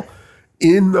file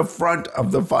in the front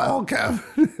of the file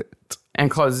cabinet.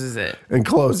 And closes it.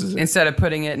 Instead of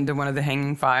putting it into one of the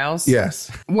hanging files?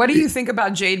 Yes. What do you think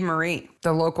about Jade Marie,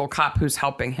 the local cop who's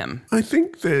helping him? I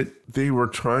think that they were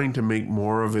trying to make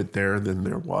more of it there than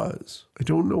there was. I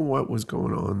don't know what was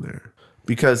going on there.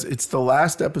 Because it's the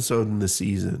last episode in the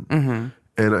season. Mm-hmm.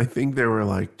 And I think they were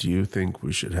like, do you think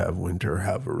we should have Winter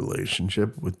have a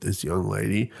relationship with this young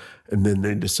lady? And then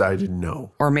they decided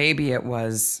no. Or maybe it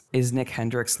was, is Nick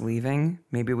Hendricks leaving?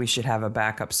 Maybe we should have a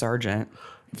backup sergeant.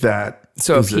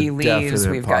 So if he leaves,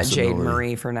 we've got Jade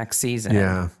Marie for next season.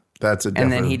 Yeah, that's a definite.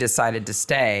 And then he decided to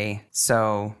stay.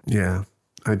 So yeah,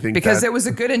 I think because it was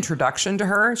a good introduction to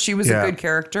her. She was a good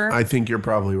character. I think you're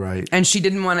probably right. And she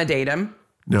didn't want to date him.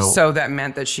 No. So that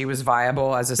meant that she was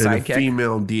viable as a sidekick. And a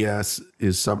female DS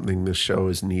is something this show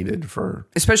is needed for.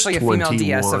 Especially a female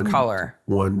DS of color.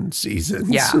 1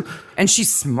 season. Yeah. And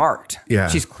she's smart. Yeah.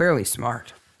 She's clearly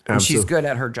smart. And Absolutely. she's good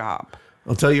at her job.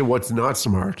 I'll tell you what's not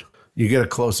smart. You get a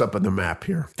close-up of the map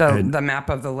here. The map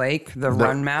of the lake, the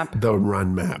run map. The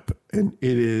run map. And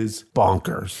it is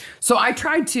bonkers. So I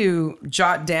tried to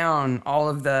jot down all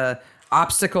of the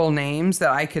obstacle names that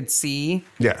I could see.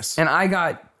 Yes. And I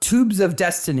got Tubes of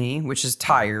Destiny, which is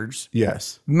tires.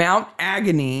 Yes. Mount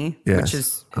Agony, which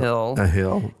is hill. A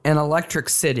hill. And Electric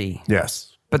City.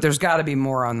 Yes. But there's got to be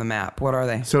more on the map. What are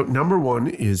they? So number 1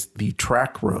 is the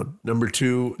track run. Number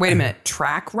 2. Wait a minute.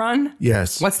 Track run?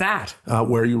 Yes. What's that?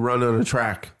 Where you run on a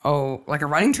track. Oh, like a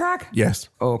running track? Yes.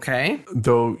 Okay.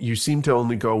 Though you seem to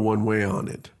only go one way on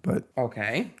it. But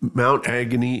Okay. Mount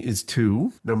Agony is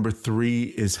 2. Number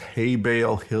 3 is Hay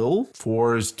Bale Hill.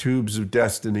 4 is Tubes of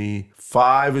Destiny.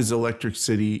 5 is Electric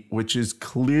City, which is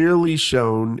clearly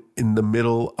shown in the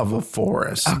middle of a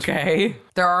forest. Okay.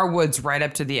 There are woods right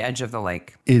up to the edge of the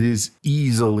lake. It is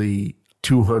easily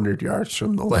 200 yards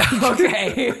from the lake.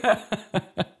 Okay.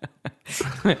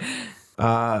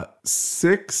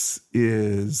 6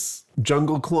 is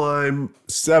Jungle Climb.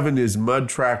 7 is Mud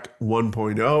Track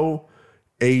 1.0.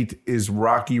 8 is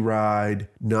Rocky Ride.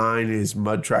 9 is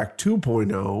Mud Track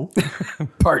 2.0.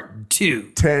 Part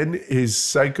 2. 10 is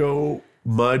Psycho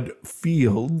Mud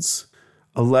Fields.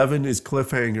 11 is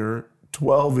Cliffhanger.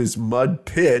 12 is Mud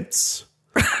Pits.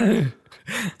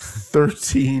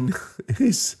 13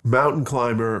 is Mountain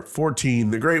Climber.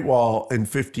 14, The Great Wall. And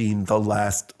 15, The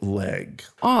Last Leg.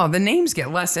 Oh, the names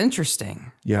get less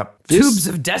interesting. Yep. Tubes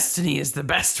of Destiny is the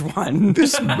best one.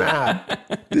 This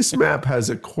map has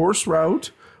a course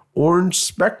route, orange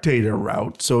spectator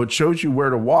route, so it shows you where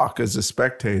to walk as a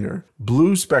spectator,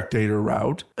 blue spectator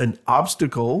route, an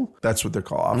obstacle, that's what they're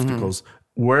called, obstacles,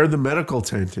 where the medical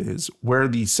tent is, where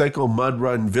the Psycho Mud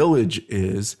Run village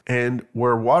is, and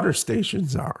where water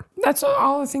stations are. That's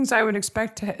all the things I would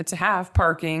expect to have.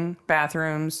 Parking,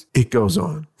 bathrooms. It goes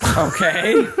on.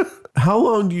 Okay. How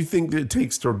long do you think it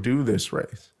takes to do this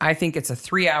race? I think it's a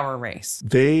 3-hour race.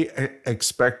 They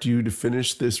expect you to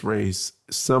finish this race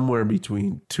somewhere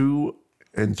between 2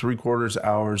 3/4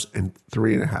 hours and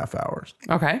 3.5 hours.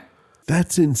 Okay.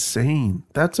 That's insane.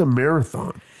 That's a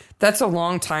marathon. That's a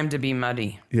long time to be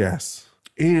muddy. Yes.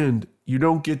 And you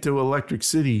don't get to Electric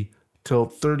City till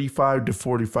 35 to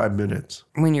 45 minutes.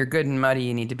 When you're good and muddy,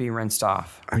 you need to be rinsed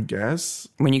off. I guess.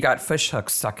 When you got fish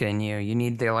hooks stuck in you, you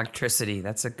need the electricity.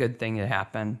 That's a good thing to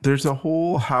happen. There's a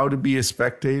whole how to be a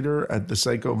spectator at the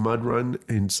Psycho Mud Run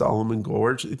in Solomon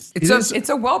Gorge. It's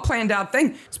a well planned out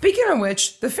thing. Speaking of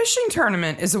which, the fishing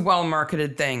tournament is a well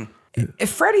marketed thing. If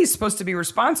Freddie's supposed to be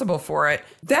responsible for it,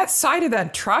 that side of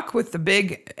that truck with the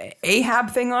big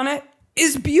Ahab thing on it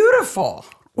is beautiful.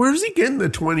 Where's he getting the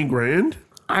 20 grand?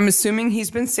 I'm assuming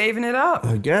he's been saving it up.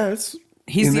 I guess.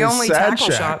 He's the only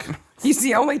tackle shack. shop. He's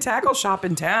the only tackle shop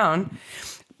in town.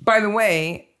 By the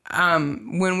way,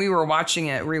 when we were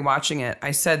rewatching it,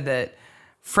 I said that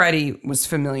Freddie was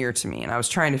familiar to me, and I was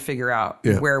trying to figure out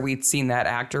where we'd seen that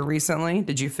actor recently.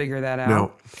 Did you figure that out?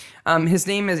 No. His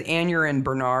name is Aneurin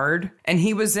Bernard, and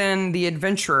he was in The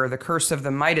Adventurer, The Curse of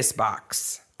the Midas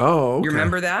Box. Oh, okay. You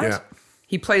remember that? Yeah.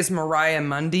 He plays Mariah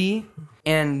Mundy,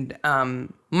 and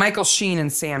Michael Sheen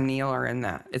and Sam Neill are in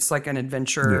that. It's like an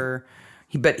adventure,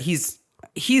 but he's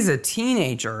a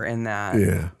teenager in that.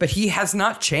 Yeah. But he has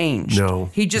not changed.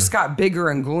 No. He just got bigger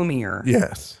and gloomier.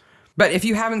 Yes. But if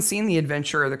you haven't seen The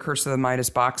Adventure or The Curse of the Midas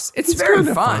Box, it's very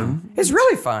fun. It's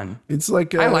really fun. It's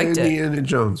like I liked Indiana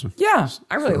Jones. Yeah,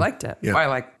 I really liked it. Yeah. I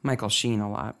like Michael Sheen a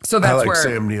lot. So that's like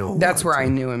Sam Neill a That's lot, where I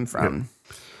knew him from.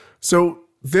 Yeah. So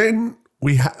then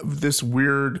we have this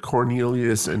weird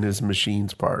Cornelius and his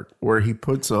machines part where he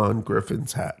puts on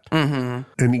Griffin's hat and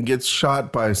he gets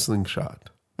shot by a slingshot.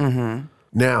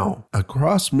 Now,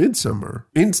 across Midsummer,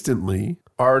 instantly,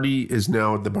 Artie is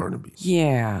now at the Barnabys.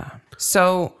 Yeah.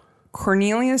 So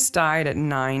Cornelius died at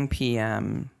 9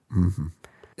 p.m.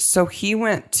 So he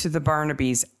went to the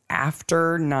Barnabys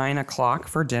after 9 o'clock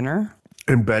for dinner.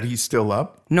 And Betty's still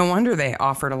up? No wonder they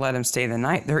offer to let him stay the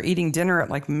night. They're eating dinner at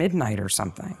like midnight or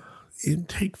something. It'd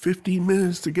take 15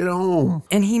 minutes to get home.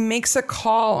 And he makes a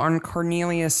call on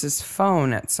Cornelius's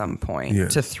phone at some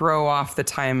point to throw off the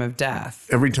time of death.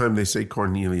 Every time they say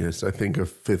Cornelius, I think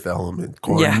of Fifth Element.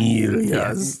 Cornelius.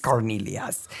 Yes,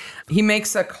 Cornelius. He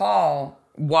makes a call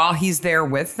while he's there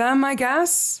with them, I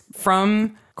guess,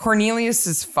 from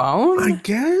Cornelius's phone. I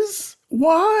guess.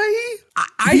 Why?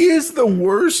 He is the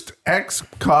worst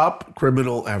ex-cop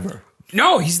criminal ever.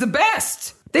 No, he's the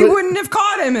best. They wouldn't have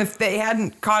caught him if they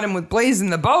hadn't caught him with Blaze in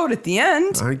the boat at the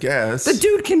end. I guess. The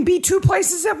dude can be two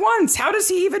places at once. How does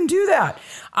he even do that?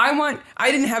 I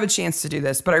didn't have a chance to do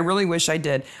this, but I really wish I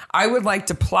did. I would like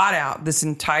to plot out this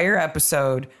entire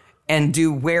episode and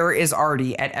do Where is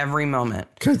Artie at every moment.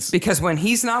 Because when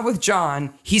he's not with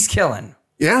John, he's killing.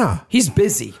 Yeah. He's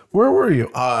busy. Where were you?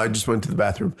 I just went to the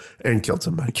bathroom and killed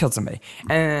somebody.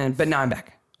 But now I'm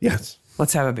back. Yes.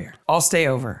 Let's have a beer. I'll stay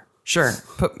over. Sure.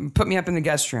 Put me up in the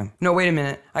guest room. No, wait a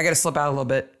minute. I got to slip out a little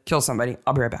bit, kill somebody.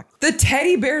 I'll be right back. The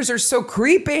teddy bears are so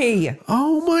creepy.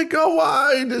 Oh my God,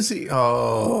 why does he?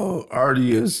 Oh,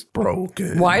 Artie is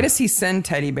broken. Why does he send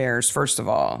teddy bears, first of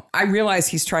all? I realize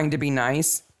he's trying to be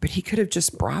nice, but he could have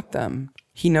just brought them.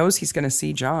 He knows he's going to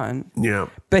see John. Yeah.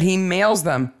 But he mails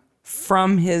them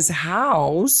from his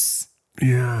house.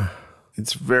 Yeah.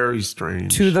 It's very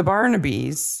strange. To the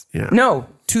Barnabys. Yeah. No,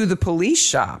 to the police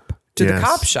shop. To the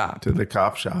cop shop. To the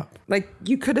cop shop. Like,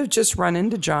 you could have just run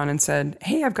into John and said,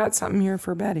 hey, I've got something here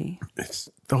for Betty.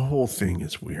 The whole thing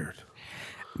is weird.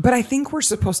 But I think we're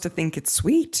supposed to think it's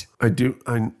sweet. I do.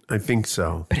 I think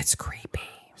so. But it's creepy.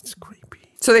 It's creepy.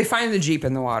 So they find the Jeep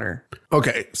in the water.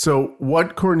 Okay. So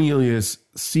what Cornelius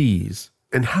sees,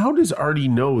 and how does Artie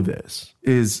know this,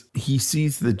 is he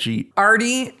sees the Jeep.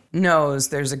 Artie knows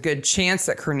there's a good chance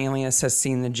that Cornelius has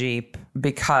seen the Jeep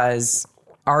because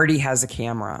Artie has a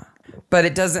camera. But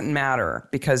it doesn't matter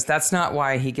because that's not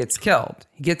why he gets killed.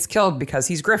 He gets killed because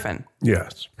he's Griffin.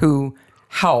 Yes. Who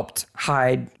helped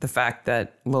hide the fact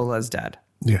that Lola's dead.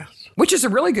 Yes. Which is a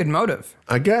really good motive.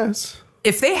 I guess.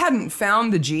 If they hadn't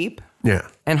found the Jeep Yeah.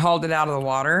 and hauled it out of the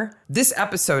water, this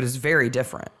episode is very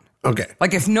different. Okay.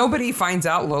 Like if nobody finds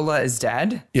out Lola is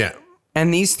dead Yeah.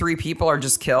 and these 3 people are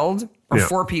just killed or Yeah.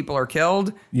 4 people are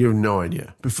killed. You have no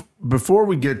idea. Before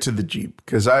we get to the Jeep,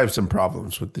 because I have some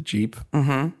problems with the Jeep,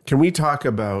 can we talk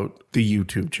about the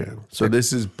YouTube channel? So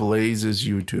this is Blaze's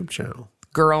YouTube channel.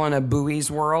 Girl in a Buoy's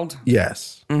World.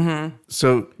 Yes.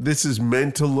 So this is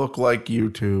meant to look like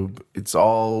YouTube. It's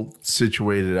all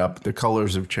situated up. The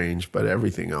colors have changed, but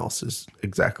everything else is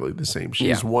exactly the same. She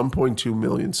has 1.2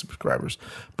 million subscribers.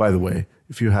 By the way,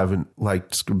 if you haven't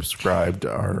liked, subscribed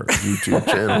to our YouTube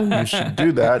channel, you should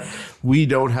do that. We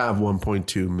don't have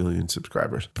 1.2 million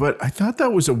subscribers. But I thought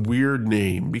that was a weird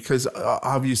name because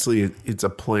obviously it's a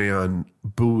play on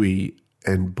buoy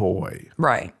and boy.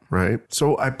 Right. Right.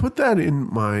 So I put that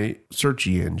in my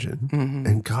searchy engine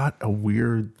and got a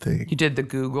weird thing. You did the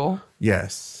Google.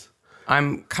 Yes.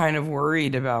 I'm kind of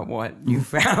worried about what you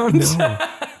found. No.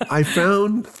 I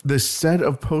found the set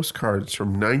of postcards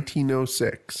from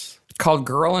 1906 Called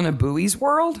Girl in a Buoy's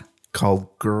World? called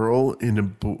Girl in a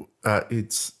Buoy.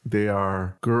 They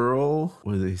are girl.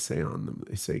 What do they say on them?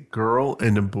 They say girl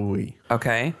and a buoy.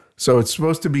 Okay. So it's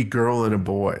supposed to be girl and a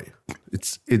boy.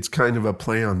 It's kind of a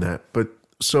play on that. But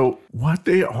so what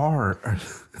they are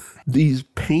these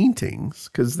paintings,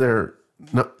 because they're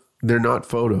not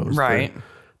photos. Right.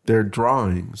 They're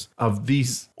drawings of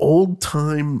these old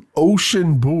time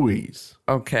ocean buoys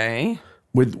Okay.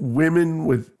 with women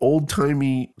with old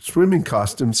timey swimming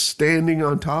costumes standing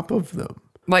on top of them.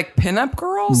 Like pinup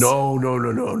girls?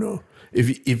 No.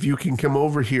 If you can come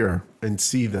over here and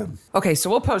see them. Okay, so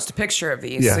we'll post a picture of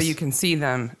these so Yes. you can see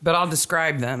them, but I'll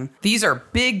describe them. These are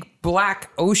big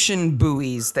black ocean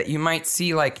buoys that you might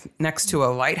see like next to a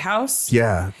lighthouse.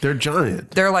 Yeah, they're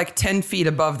giant. They're like 10 feet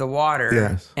above the water.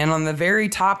 Yes. And on the very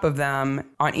top of them,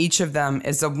 on each of them,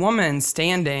 is a woman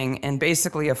standing in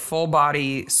basically a full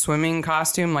body swimming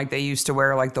costume like they used to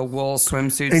wear, like the wool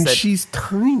swimsuits. And she's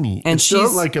tiny. And it's she's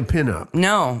not like a pinup.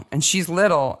 No, and she's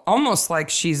little, almost like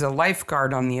she's a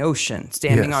lifeguard on the ocean,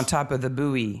 standing Yes. on top of the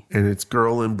buoy. And it's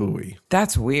girl and buoy.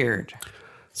 That's weird.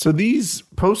 So these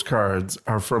postcards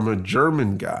are from a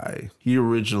German guy. He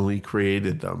originally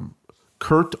created them.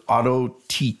 Kurt Otto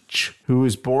Teach, who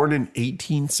was born in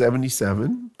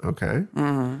 1877, okay,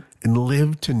 and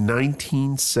lived to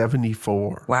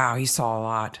 1974. Wow, he saw a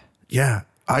lot. Yeah,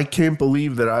 I can't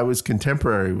believe that I was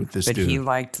contemporary with this But dude. he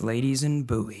liked ladies and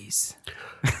buoys.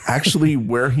 Actually,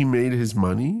 where he made his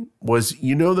money was,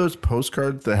 you know those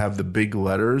postcards that have the big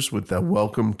letters with the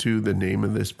welcome to the name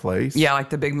of this place? Yeah,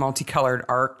 like the big multicolored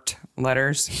arced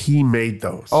letters. He made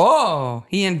those. Oh,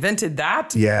 he invented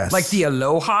that? Yes. Like the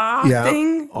aloha yeah.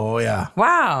 thing? Oh, yeah.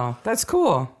 Wow, that's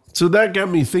cool. So that got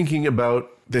me thinking about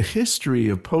the history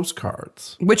of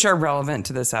postcards. Which are relevant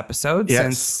to this episode Yes.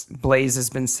 since Blaze has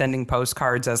been sending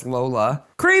postcards as Lola.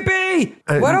 Creepy!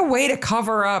 What a way to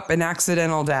cover up an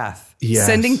accidental death. Yes.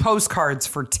 Sending postcards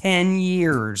for 10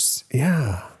 years.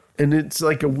 Yeah. And it's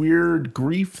like a weird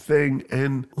grief thing.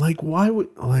 And like, why would,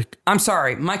 like, I'm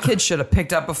sorry, my kid should have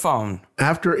picked up a phone.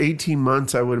 after 18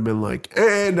 months, I would have been like,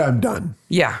 and I'm done.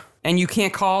 Yeah, and you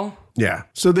can't call? Yeah.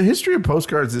 So the history of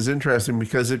postcards is interesting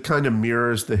because it kind of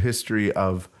mirrors the history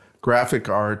of graphic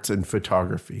arts and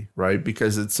photography, right?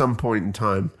 Because at some point in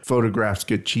time, photographs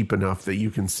get cheap enough that you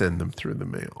can send them through the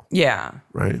mail, Yeah.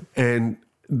 right? And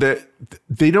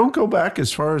they don't go back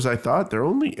as far as I thought. They're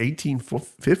only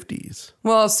 1850s.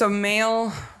 Well, so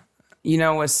mail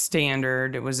was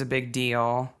standard. It was a big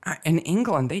deal. In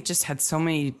England, they just had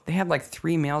they had like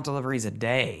 3 mail deliveries a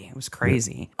day. It was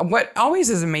crazy. What always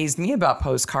has amazed me about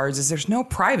postcards is there's no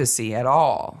privacy at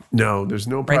all. No, there's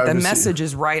no Right, privacy. the message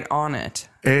is right on it.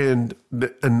 And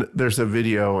there's a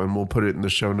video, and we'll put it in the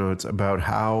show notes, about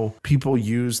how people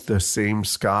use the same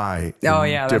sky. Oh,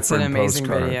 in yeah, that's an different amazing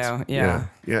postcards. video. Yeah.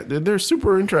 Yeah, they're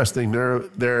super interesting.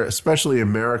 They're especially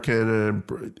American,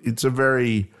 and it's a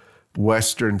very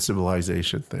Western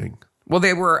civilization thing. Well,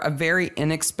 they were a very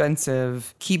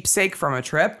inexpensive keepsake from a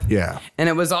trip. Yeah. And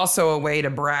it was also a way to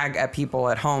brag at people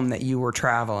at home that you were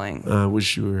traveling. I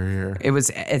wish you were here.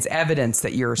 It's evidence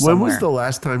that you're somewhere. When was the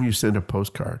last time you sent a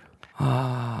postcard?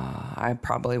 I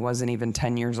probably wasn't even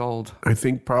 10 years old. I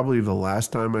think probably the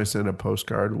last time I sent a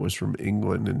postcard was from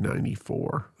England in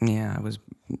 94. Yeah,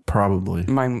 Probably.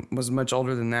 mine was much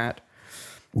older than that.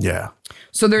 Yeah.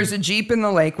 So there's a Jeep in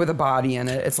the lake with a body in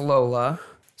it. It's Lola.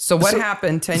 So what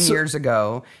happened 10 years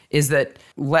ago is that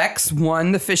Lex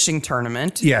won the fishing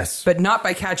tournament. Yes. But not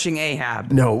by catching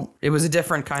Ahab. No. It was a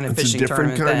different kind of It's fishing a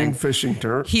different tournament kind then. of fishing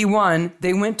tournament. He won.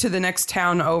 They went to the next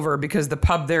town over because the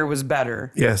pub there was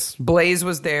better. Yes. Blaze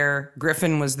was there.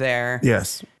 Griffin was there.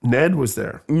 Yes. Ned was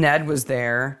there. Ned was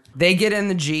there. They get in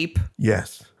the Jeep.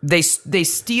 Yes. They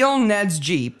steal Ned's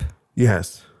Jeep.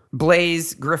 Yes.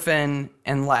 Blaze, Griffin,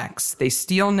 and Lex. They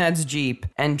steal Ned's Jeep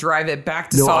and drive it back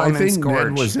to No, I Solomon's think Gorge.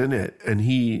 Ned was in it, and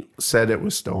he said it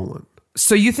was stolen.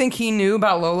 So you think he knew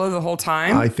about Lola the whole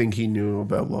time? I think he knew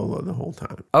about Lola the whole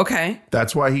time. Okay.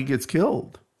 That's why he gets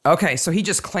killed. Okay, so he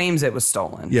just claims it was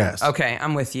stolen. Yes. Okay,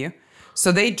 I'm with you.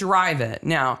 So they drive it.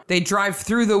 Now, they drive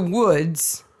through the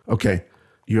woods. Okay.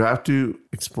 You have to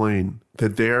explain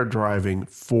that they are driving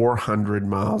 400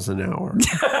 miles an hour.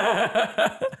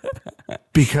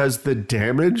 Because the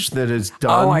damage that is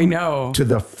done I know. to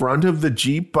the front of the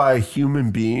Jeep by a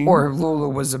human being. Or Lola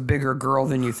was a bigger girl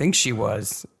than you think she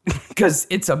was. Because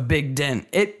it's a big dent.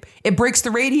 It breaks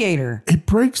the radiator. It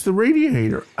breaks the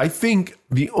radiator. I think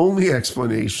the only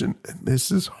explanation, and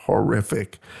this is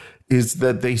horrific, is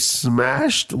that they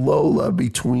smashed Lola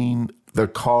between the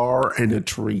car and a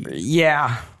tree.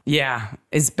 Yeah.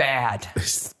 It's bad.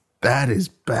 That is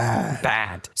bad.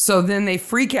 Bad. So then they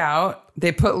freak out.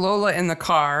 They put Lola in the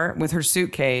car with her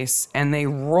suitcase and they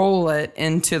roll it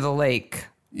into the lake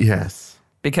Yes.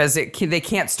 because they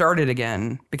can't start it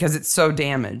again because it's so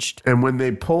damaged. And when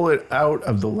they pull it out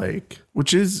of the lake,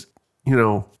 which is,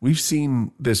 we've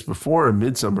seen this before in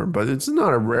Midsummer, but it's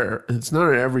not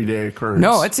an everyday occurrence.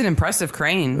 No, it's an impressive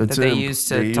crane that they use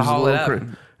to haul it up.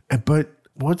 But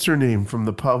what's her name from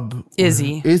the pub?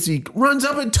 Izzy. Izzy runs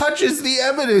up and touches the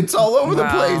evidence all over the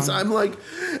Wow. place. I'm like,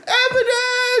 evidence!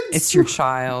 It's your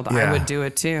child. I Yeah. would do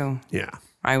it too. Yeah.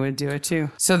 I would do it too.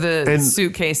 So the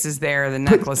suitcase is there, the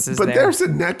necklace is But there. there's a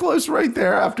necklace right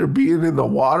there after being in the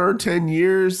water 10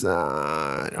 years.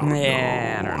 I don't know.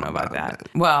 I don't know about that.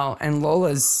 Well, and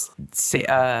Lola's seat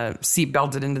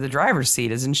belted into the driver's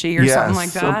seat, isn't she? Or Yeah, something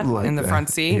like that something like in the that. front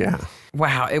seat? Yeah.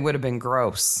 Wow, it would have been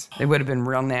gross. It would have been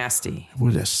real nasty.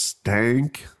 With a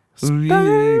stank.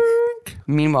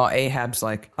 Meanwhile, Ahab's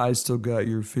like, I still got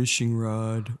your fishing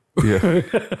rod. Yeah.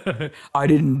 I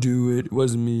didn't do it. It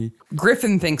wasn't me.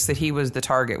 Griffin thinks that he was the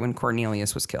target when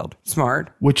Cornelius was killed. Smart.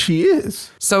 Which he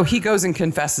is. So he goes and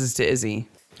confesses to Izzy.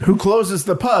 Who closes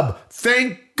the pub?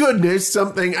 Thank goodness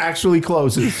something actually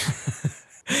closes.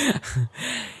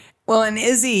 Well, and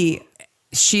Izzy,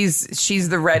 she's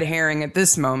the red herring at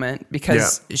this moment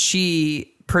because she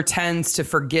pretends to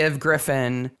forgive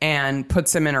Griffin and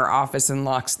puts him in her office and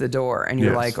locks the door. And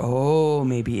you're like, oh,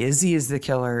 maybe Izzy is the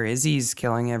killer. Izzy's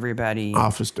killing everybody.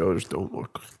 Office doors don't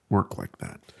work like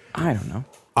that. I don't know.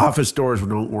 Office doors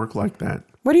don't work like that.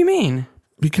 What do you mean?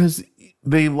 Because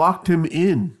they locked him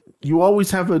in. You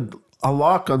always have a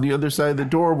lock on the other side of the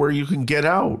door where you can get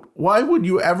out. Why would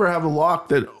you ever have a lock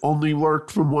that only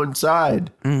worked from one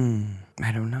side?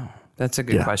 I don't know. That's a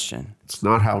good question. It's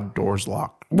not how doors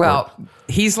lock. Well,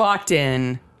 he's locked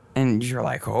in, and you're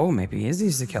like, oh, maybe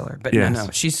Izzy's the killer. But no.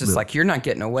 She's just like, you're not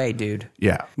getting away, dude.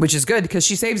 Yeah. Which is good because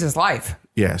she saves his life.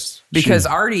 Yes. Because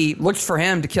Artie looked for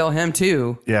him to kill him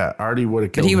too. Yeah, Artie would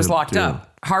have killed him. But he was locked too. up.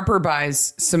 Harper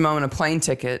buys Simone a plane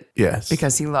ticket. Yes.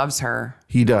 Because he loves her.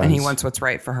 He does. And he wants what's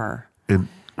right for her. And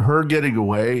her getting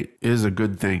away is a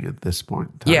good thing at this point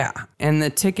in time. Yeah. And the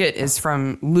ticket is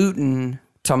from Luton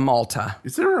to Malta.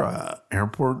 Is there an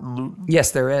airport in Luton? Yes,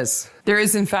 there is. There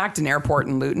is, in fact, an airport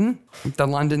in Luton, the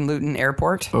London Luton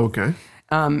Airport. Okay.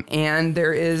 And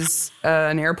there is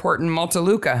an airport in Malta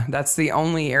Luca. That's the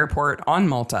only airport on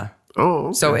Malta. Oh,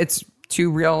 okay. So it's 2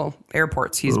 real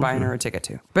airports he's buying her a ticket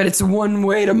to. But it's one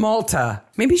way to Malta.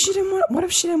 Maybe she didn't want. What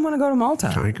if she didn't want to go to Malta?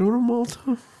 Can I go to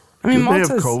Malta? I mean, Do they have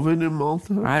Malta's, COVID in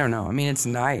Malta? I don't know. I mean, it's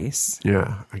nice.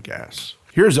 Yeah, I guess.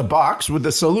 Here's a box with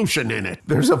a solution in it.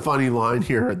 There's a funny line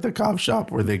here at the cop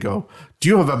shop where they go, do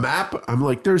you have a map? I'm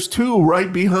like, there's two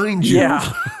right behind you.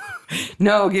 Yeah.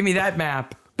 No, give me that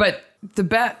map. But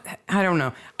I don't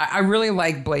know. I really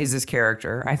like Blaze's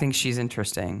character. I think she's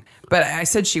interesting. But I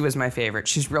said she was my favorite.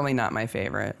 She's really not my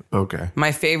favorite. Okay.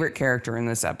 My favorite character in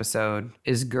this episode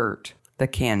is Gert, the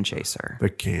can chaser. The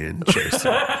can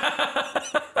chaser.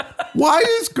 Why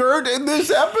is Gert in this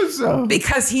episode?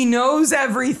 Because he knows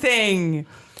everything.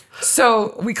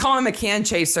 So we call him a can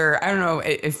chaser. I don't know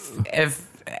if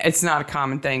it's not a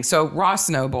common thing. So Ross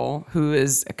Noble, who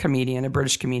is a comedian, a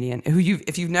British comedian,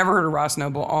 if you've never heard of Ross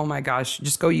Noble, oh my gosh,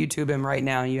 just go YouTube him right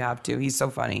now. You have to. He's so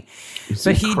funny. He's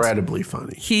incredibly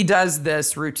funny. He does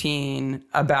this routine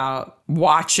about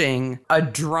watching a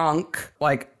drunk,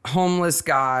 like homeless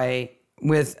guy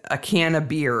with a can of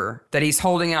beer that he's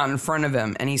holding out in front of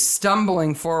him, and he's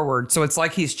stumbling forward. So it's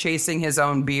like he's chasing his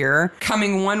own beer,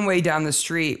 coming one way down the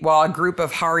street while a group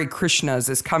of Hare Krishnas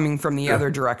is coming from the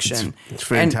other direction. It's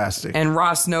fantastic. And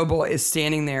Ross Noble is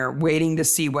standing there waiting to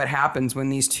see what happens when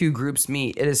these two groups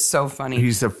meet. It is so funny.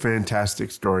 He's a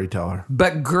fantastic storyteller.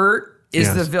 But Gert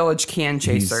is the village can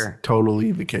chaser. He's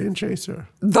totally the can chaser.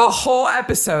 The whole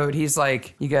episode, he's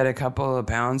like, you got a couple of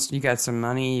pounds, you got some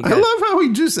money. I love how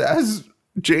he just asks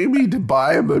Jamie to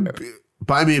buy me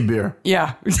a beer.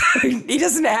 Yeah. He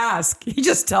doesn't ask. He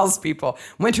just tells people.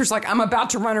 Winter's like, I'm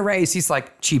about to run a race. He's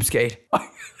like, cheapskate.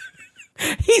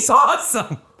 He's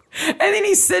awesome. And then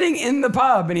he's sitting in the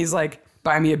pub and he's like,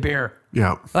 buy me a beer.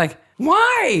 Yeah. Like,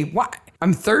 why? Why?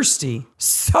 I'm thirsty.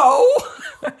 So?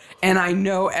 And I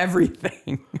know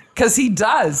everything. Because he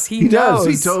does. He knows.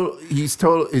 He's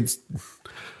total. It's.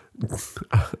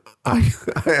 I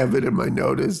have it in my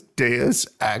notice. Deus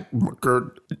act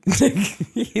Gert.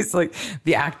 He's like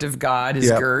the act of God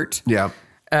is Gert. Yeah.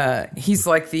 He's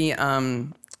like the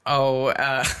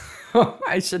I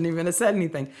shouldn't even have said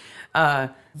anything.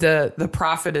 The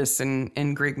prophetess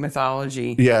in Greek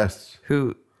mythology. Yes.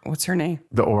 What's her name?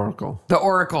 The Oracle. The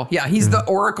Oracle. Yeah, he's the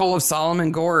Oracle of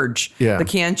Solomon Gorge. Yeah. The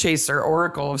can chaser,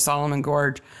 Oracle of Solomon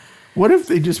Gorge. What if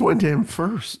they just went to him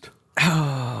first?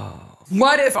 Oh.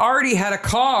 What if Artie had a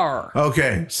car?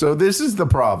 Okay, so this is the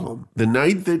problem. The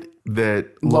night that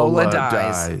Lola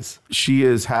dies, she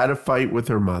has had a fight with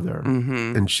her mother,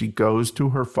 and she goes to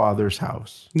her father's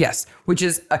house. Yes, which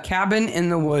is a cabin in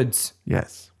the woods.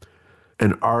 Yes.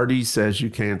 And Artie says, you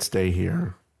can't stay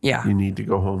here. Yeah. You need to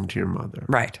go home to your mother.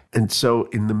 Right. And so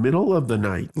in the middle of the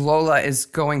night, Lola is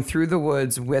going through the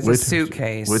woods with a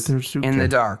suitcase. With her suitcase. In the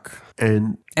dark.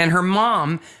 And her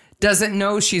mom doesn't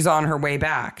know she's on her way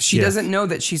back. She doesn't know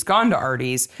that she's gone to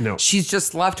Artie's. No. She's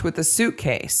just left with a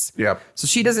suitcase. Yep. So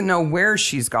she doesn't know where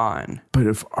she's gone. But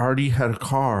if Artie had a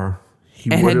car,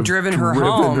 he and would had have driven her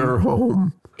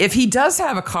home. If he does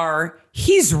have a car,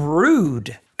 he's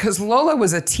rude. Because Lola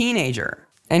was a teenager.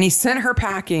 And he sent her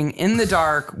packing in the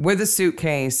dark with a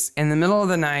suitcase in the middle of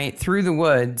the night through the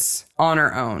woods on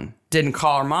her own. Didn't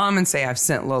call her mom and say, I've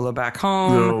sent Lola back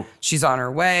home. No. She's on her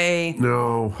way.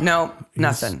 No,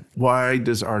 nothing. Why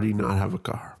does Artie not have a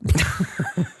car?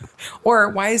 Or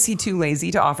why is he too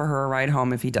lazy to offer her a ride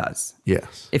home if he does?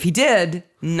 Yes. If he did,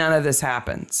 none of this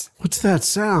happens. What's that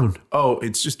sound? Oh,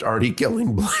 it's just Artie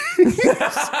killing Blaze.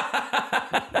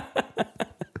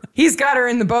 He's got her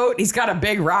in the boat. He's got a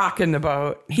big rock in the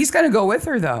boat. He's going to go with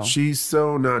her, though. She's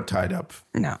so not tied up.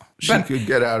 No. She could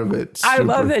get out of it. I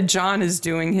love that John is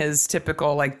doing his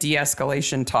typical like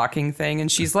de-escalation talking thing.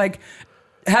 And she's like,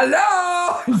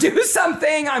 hello, do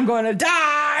something. I'm going to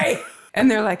die. And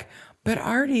they're like, but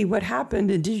Artie, what happened?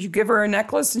 And did you give her a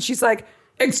necklace? And she's like,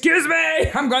 excuse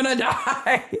me, I'm going to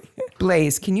die.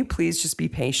 Blaze, can you please just be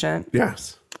patient?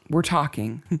 Yes. We're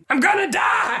talking. I'm going to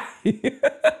die.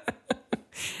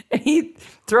 And he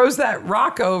throws that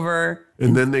rock over.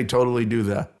 And then they totally do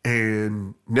that.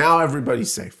 And now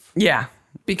everybody's safe. Yeah,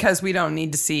 because we don't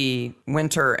need to see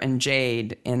Winter and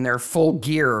Jade in their full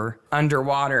gear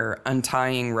underwater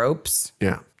untying ropes.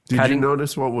 Yeah. Did you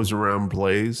notice what was around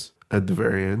Blaze at the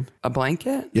very end? A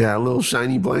blanket? Yeah, a little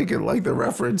shiny blanket like the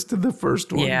reference to the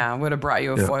first one. Yeah, would have brought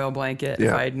you a foil blanket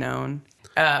if I'd known.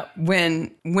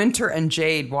 When Winter and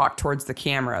Jade walk towards the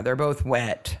camera, they're both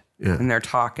wet. Yeah. And they're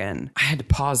talking. I had to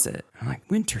pause it. I'm like,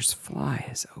 Winter's fly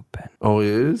is open. Oh, it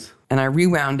is? And I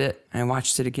rewound it and I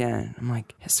watched it again. I'm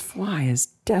like, his fly is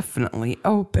definitely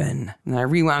open. And I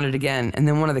rewound it again. And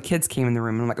then one of the kids came in the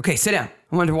room and I'm like, okay, sit down.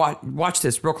 I wanted to watch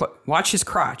this real quick. Watch his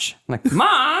crotch. I'm like,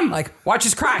 Mom, like, watch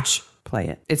his crotch. play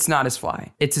it. It's not his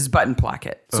fly. It's his button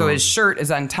placket. So his shirt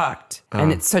is untucked.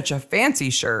 And it's such a fancy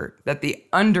shirt that the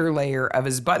underlayer of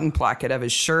his button placket of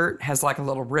his shirt has like a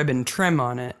little ribbon trim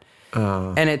on it.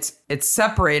 And it's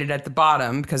separated at the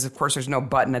bottom because, of course, there's no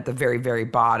button at the very, very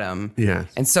bottom. Yes.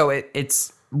 And so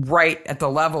it's right at the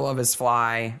level of his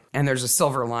fly, and there's a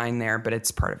silver line there, but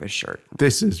it's part of his shirt.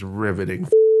 This is riveting.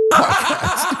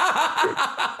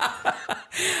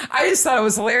 I just thought it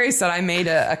was hilarious that I made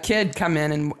a kid come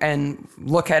in and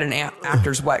look at an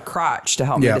actor's wet crotch to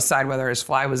help me decide whether his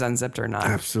fly was unzipped or not.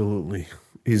 Absolutely.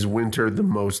 Is Winter the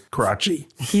most crotchy?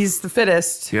 He's the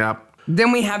fittest. Yep.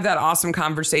 Then we have that awesome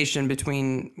conversation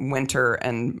between Winter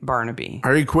and Barnaby.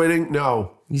 Are you quitting?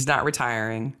 No. He's not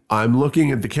retiring. I'm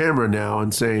looking at the camera now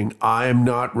and saying, I am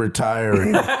not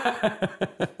retiring.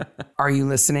 Are you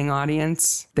listening,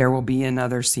 audience? There will be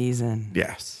another season.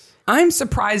 Yes. I'm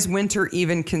surprised Winter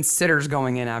even considers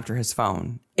going in after his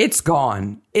phone. It's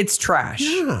gone. It's trash.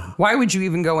 Yeah. Why would you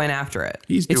even go in after it?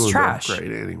 He's it's doing trash.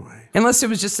 great anyway. Unless it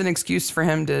was just an excuse for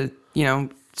him to,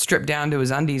 strip down to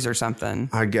his undies or something.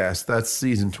 I guess. That's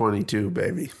season 22,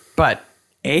 baby. But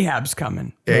Ahab's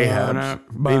coming. Ahab.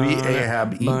 Maybe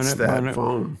Ahab eats that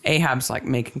phone. Ahab's like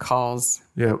making calls.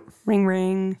 Yep. Ring,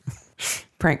 ring.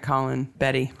 Prank calling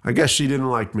Betty. I guess she didn't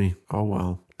like me. Oh,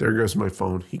 well. There goes my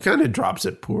phone. He kind of drops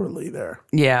it poorly there.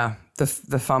 Yeah, the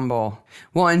fumble.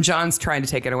 Well, and John's trying to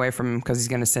take it away from him because he's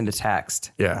going to send a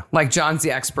text. Yeah. Like John's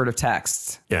the expert of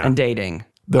texts Yeah. and dating.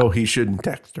 Though he shouldn't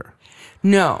text her.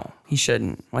 No, he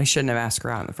shouldn't. Well, he shouldn't have asked her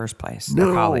out in the first place.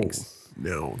 They're colleagues.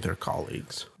 No, they're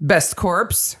colleagues. Best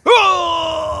corpse.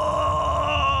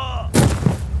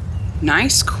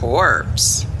 Nice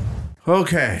corpse.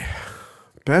 Okay.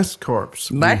 Best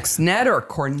corpse. Lex, Ned, or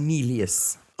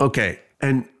Cornelius? Okay.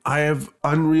 And I have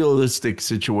unrealistic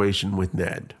situation with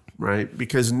Ned, right?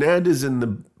 Because Ned is in the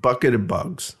bucket of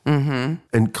bugs. Mm-hmm.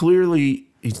 And clearly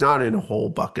he's not in a whole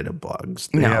bucket of bugs.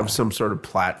 They have some sort of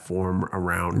platform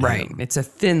around right. him. It's a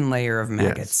thin layer of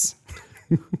maggots. Yes.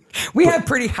 We have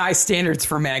pretty high standards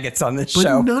for maggots on this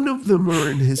show. But none of them are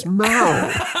in his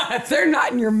mouth. If they're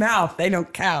not in your mouth, they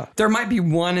don't count. There might be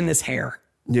one in his hair.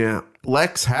 Yeah.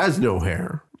 Lex has no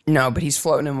hair. No, but he's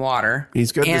floating in water.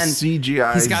 He's got the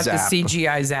CGI He's got zap. the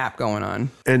CGI zap going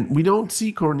on. And we don't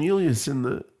see Cornelius in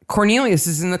the... Cornelius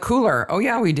is in the cooler. Oh,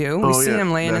 yeah, we do. We see yeah,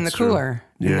 him laying in the that's true. cooler.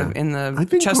 Yeah. In the I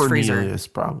think chest Cornelius, freezer.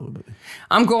 probably.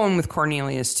 I'm going with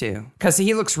Cornelius, too, because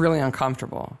he looks really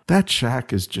uncomfortable. That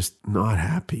shack is just not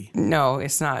happy. No,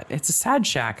 it's not. It's a sad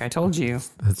shack. I told you.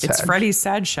 That's it's sad. Freddy's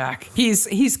sad shack. He's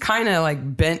kind of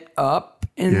like bent up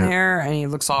in there, and he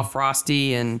looks all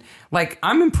frosty. And like,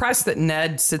 I'm impressed that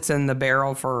Ned sits in the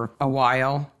barrel for a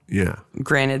while. Yeah.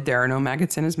 Granted, there are no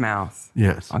maggots in his mouth.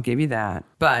 Yes. I'll give you that.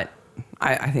 But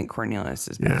I think Cornelius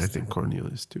is best. Yeah, I think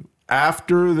Cornelius, too.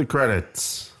 After the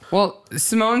credits. Well,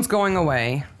 Simone's going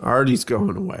away. Artie's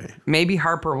going away. Maybe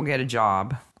Harper will get a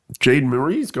job. Jade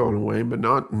Marie's going away, but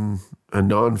not in a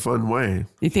non-fun way.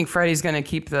 You think Freddie's going to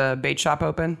keep the bait shop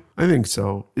open? I think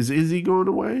so. Is Izzy going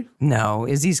away? No,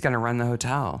 Izzy's going to run the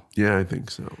hotel. Yeah, I think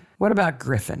so. What about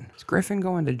Griffin? Is Griffin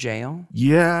going to jail?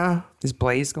 Yeah, Is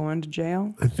Blaze going to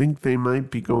jail? I think they might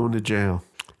be going to jail.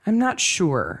 I'm not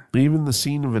sure. Even the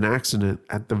scene of an accident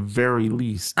at the very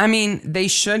least. I mean, they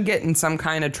should get in some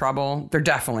kind of trouble. They're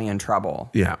definitely in trouble.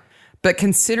 Yeah. But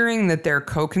considering that their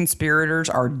co-conspirators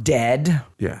are dead,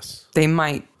 Yes. they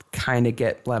might kind of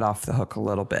get let off the hook a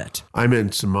little bit. I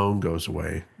meant Simone goes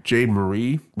away. Jade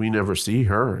Marie, we never see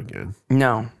her again.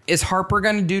 No. Is Harper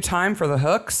going to do time for the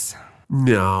hooks?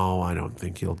 No, I don't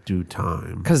think he'll do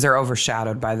time. Because they're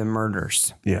overshadowed by the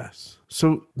murders. Yes.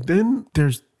 So then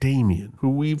there's Damien, who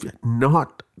we've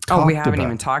not talked We haven't about.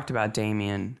 even talked about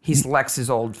Damien. He's Lex's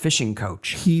old fishing coach.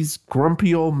 He's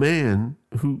grumpy old man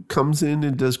who comes in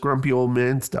and does grumpy old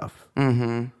man stuff.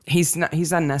 Mm-hmm.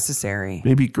 He's unnecessary.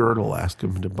 Maybe Gert will ask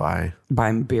him to buy. Buy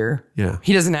him a beer? Yeah.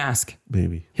 He doesn't ask.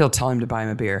 Maybe. He'll tell him to buy him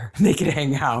a beer. They could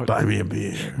hang out. Buy me a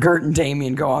beer. Gert and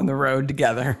Damien go on the road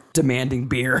together, demanding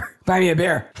beer. Buy me a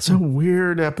beer. It's a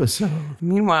weird episode.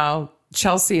 Meanwhile,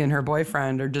 Chelsea and her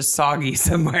boyfriend are just soggy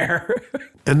somewhere.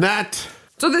 And that...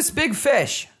 So this big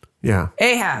fish, Yeah.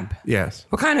 Ahab, Yes.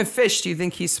 what kind of fish do you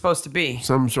think he's supposed to be?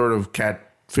 Some sort of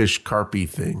catfish carpy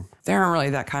thing. There aren't really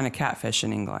that kind of catfish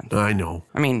in England. I know.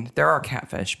 I mean, there are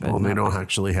catfish, but Well, they don't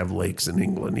actually have lakes in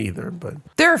England either, but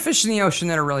there are fish in the ocean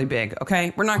that are really big,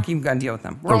 okay? We're not even going to deal with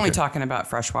them. We're only Okay. talking about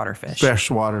freshwater fish.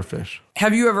 freshwater fish.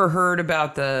 Have you ever heard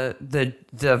about the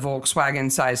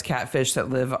Volkswagen-sized catfish that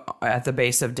live at the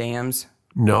base of dams?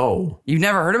 No. You've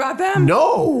never heard about them?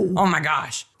 No. Oh my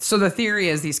gosh. So the theory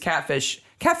is these catfish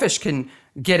can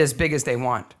get as big as they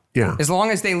want. Yeah. As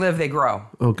long as they live, they grow.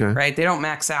 Okay. Right? They don't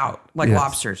max out like Yes.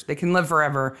 lobsters. They can live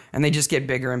forever, and they just get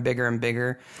bigger and bigger and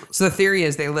bigger. So the theory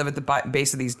is they live at the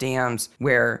base of these dams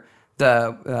where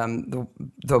the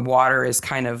water is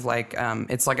kind of like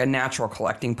it's like a natural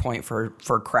collecting point for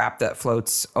crap that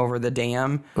floats over the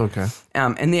dam. Okay.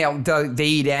 And they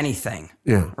eat anything.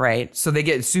 Yeah. Right. So they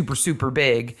get super, super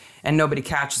big, and nobody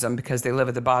catches them because they live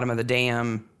at the bottom of the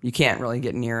dam. You can't really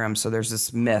get near them. So there's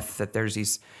this myth that there's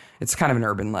these. It's kind of an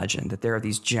urban legend that there are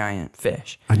these giant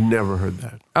fish. I never heard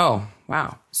that. Oh,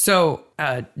 wow. So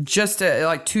just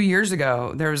like 2 years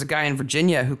ago, there was a guy in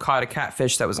Virginia who caught a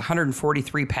catfish that was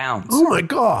 143 pounds. Oh my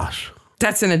gosh.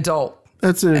 That's an adult.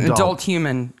 That's an adult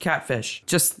human catfish.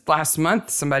 Just last month,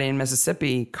 somebody in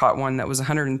Mississippi caught one that was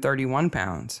 131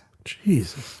 pounds.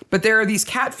 Jesus. But there are these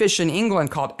catfish in England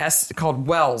called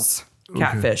Wells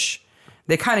catfish. Okay.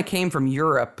 They kind of came from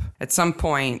Europe. At some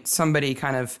point, somebody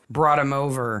kind of brought them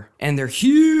over, and they're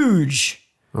huge.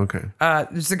 Okay.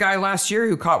 There's a guy last year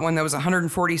who caught one that was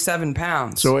 147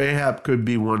 pounds. So Ahab could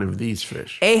be one of these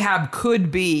fish. Ahab could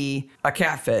be a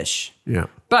catfish. Yeah.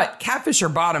 But catfish are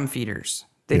bottom feeders.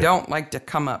 They don't like to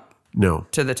come up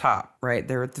to the top, right?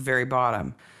 They're at the very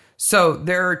bottom. So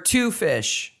there are two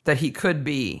fish that he could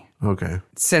be. Okay.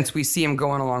 Since we see him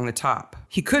going along the top.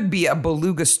 He could be a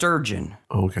beluga sturgeon.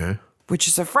 Okay. Which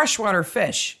is a freshwater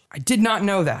fish. I did not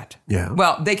know that. Yeah.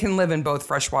 Well, they can live in both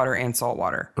freshwater and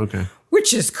saltwater. Okay.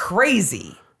 Which is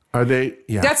crazy. Are they?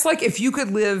 Yeah. That's like if you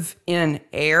could live in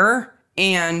air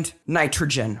and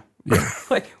nitrogen. Yeah.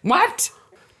 Like, what?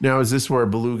 Now, is this where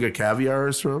beluga caviar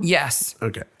is from? Yes.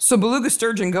 Okay. So beluga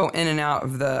sturgeon go in and out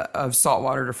of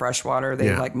saltwater to freshwater.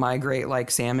 They like migrate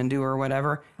like salmon do or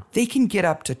whatever. They can get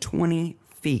up to 20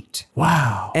 feet.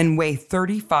 Wow. And weigh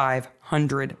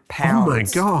 3,500 pounds. Oh my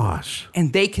gosh.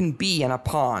 And they can be in a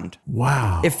pond.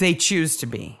 Wow. If they choose to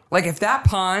be. Like if that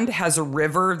pond has a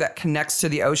river that connects to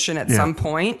the ocean at some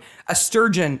point, a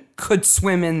sturgeon could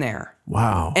swim in there.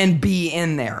 Wow. And be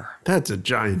in there. That's a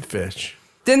giant fish.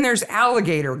 Then there's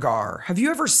alligator gar. Have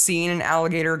you ever seen an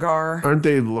alligator gar? Aren't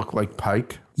they look like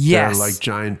pike? Yes. They're like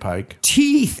giant pike.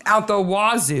 Teeth out the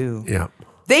wazoo. Yeah.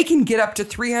 They can get up to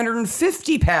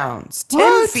 350 pounds,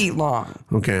 10 feet long.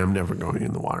 Okay, I'm never going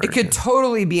in the water. It could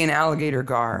totally be an alligator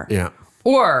gar. Yeah.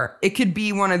 Or it could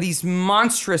be one of these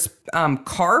monstrous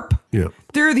carp. Yeah.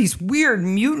 There are these weird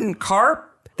mutant carp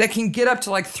that can get up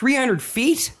to like 300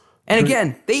 feet. And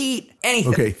again, they eat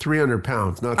anything. Okay, 300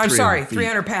 pounds, not 300 I'm sorry, feet.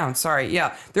 300 pounds. Sorry,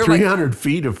 yeah. They're 300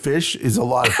 feet of fish is a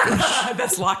lot of fish.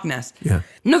 That's Loch Ness. Yeah.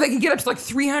 No, they can get up to like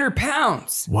 300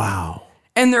 pounds. Wow.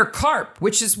 And they're carp,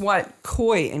 which is what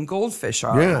koi and goldfish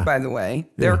are, by the way.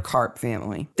 They're carp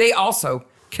family. They also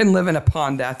can live in a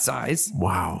pond that size.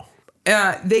 Wow.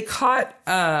 They caught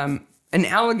an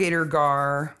alligator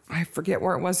gar. I forget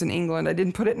where it was in England. I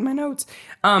didn't put it in my notes.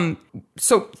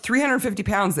 So 350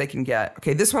 pounds they can get.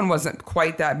 Okay, this one wasn't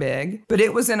quite that big, but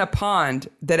it was in a pond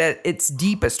that at its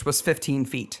deepest was 15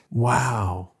 feet.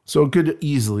 Wow. So it could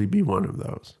easily be one of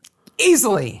those.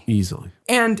 Easily.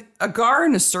 And a gar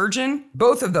and a sturgeon,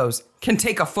 both of those can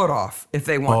take a foot off if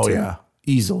they want to. Oh, yeah.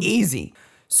 Easily. Easy.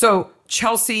 So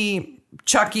Chelsea,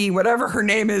 Chucky, whatever her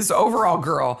name is, overall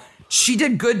girl, she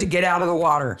did good to get out of the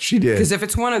water. She did. Because if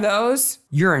it's one of those,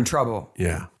 you're in trouble.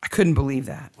 Yeah. I couldn't believe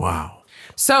that. Wow.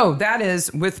 So that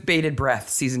is With Bated Breath,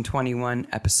 season 21,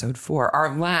 episode 4,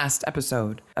 our last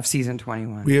episode of season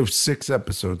 21. We have 6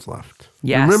 episodes left.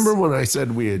 Yes. Remember when I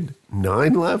said we had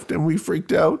 9 left and we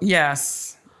freaked out?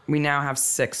 Yes. We now have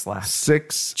 6 left.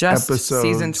 6 Just episodes.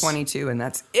 season 22, and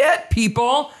that's it,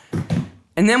 people.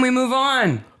 And then we move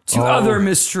on to other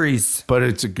mysteries. But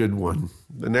it's a good one.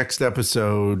 The next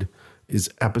episode is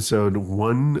episode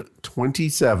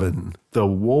 127, The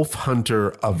Wolf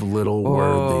Hunter of Little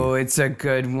Worthy. Oh, it's a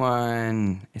good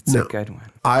one. It's a good one.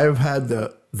 I've had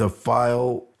the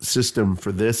file system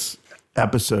for this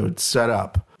episode set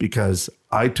up because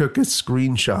I took a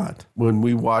screenshot when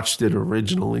we watched it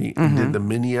originally and did the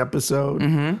mini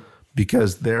episode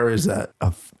because there is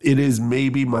it is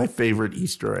maybe my favorite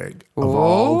Easter egg of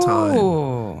all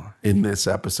time in this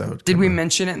episode. Did we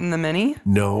mention it in the mini?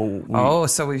 No.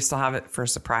 So we still have it for a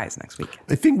surprise next week.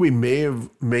 I think we may have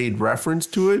made reference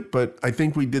to it, but I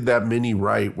think we did that mini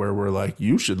right where we're like,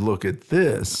 you should look at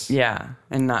this. Yeah,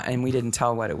 and we didn't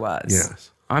tell what it was.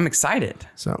 Yes. I'm excited.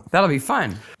 So that'll be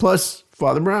fun. Plus,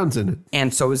 Father Brown's in it.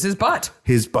 And so is his butt.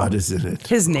 His butt is in it.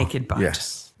 His naked butt.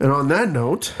 Yes. And on that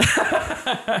note,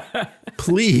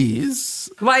 please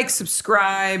like,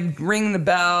 subscribe, ring the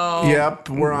bell. Yep,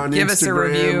 we're on Give Instagram, us a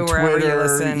review wherever you Twitter,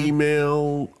 listen.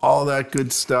 email, all that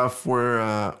good stuff. We're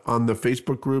on the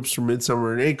Facebook groups for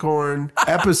Midsummer and Acorn.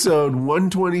 Episode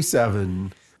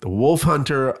 127, The Wolf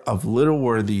Hunter of Little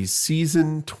Worthy,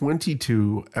 season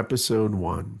 22, episode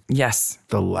 1. Yes.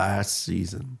 The last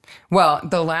season. Well,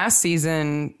 the last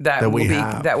season that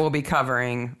we'll be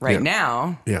covering right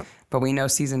now. Yeah. But we know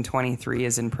season 23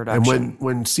 is in production. And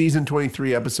when season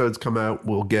 23 episodes come out,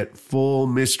 we'll get full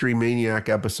Mystery Maniac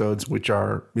episodes, which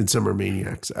are Midsummer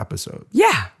Maniacs episodes.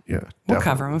 Yeah. Yeah. We'll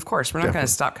cover them, of course. We're not going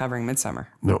to stop covering Midsummer.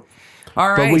 No. All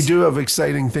right. But we do have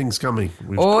exciting things coming.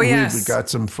 We've got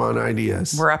some fun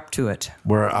ideas. We're up to it.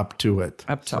 We're up to it.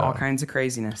 Up to all kinds of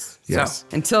craziness. Yes.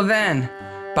 So until then,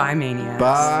 bye, Maniacs.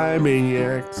 Bye,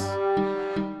 Maniacs.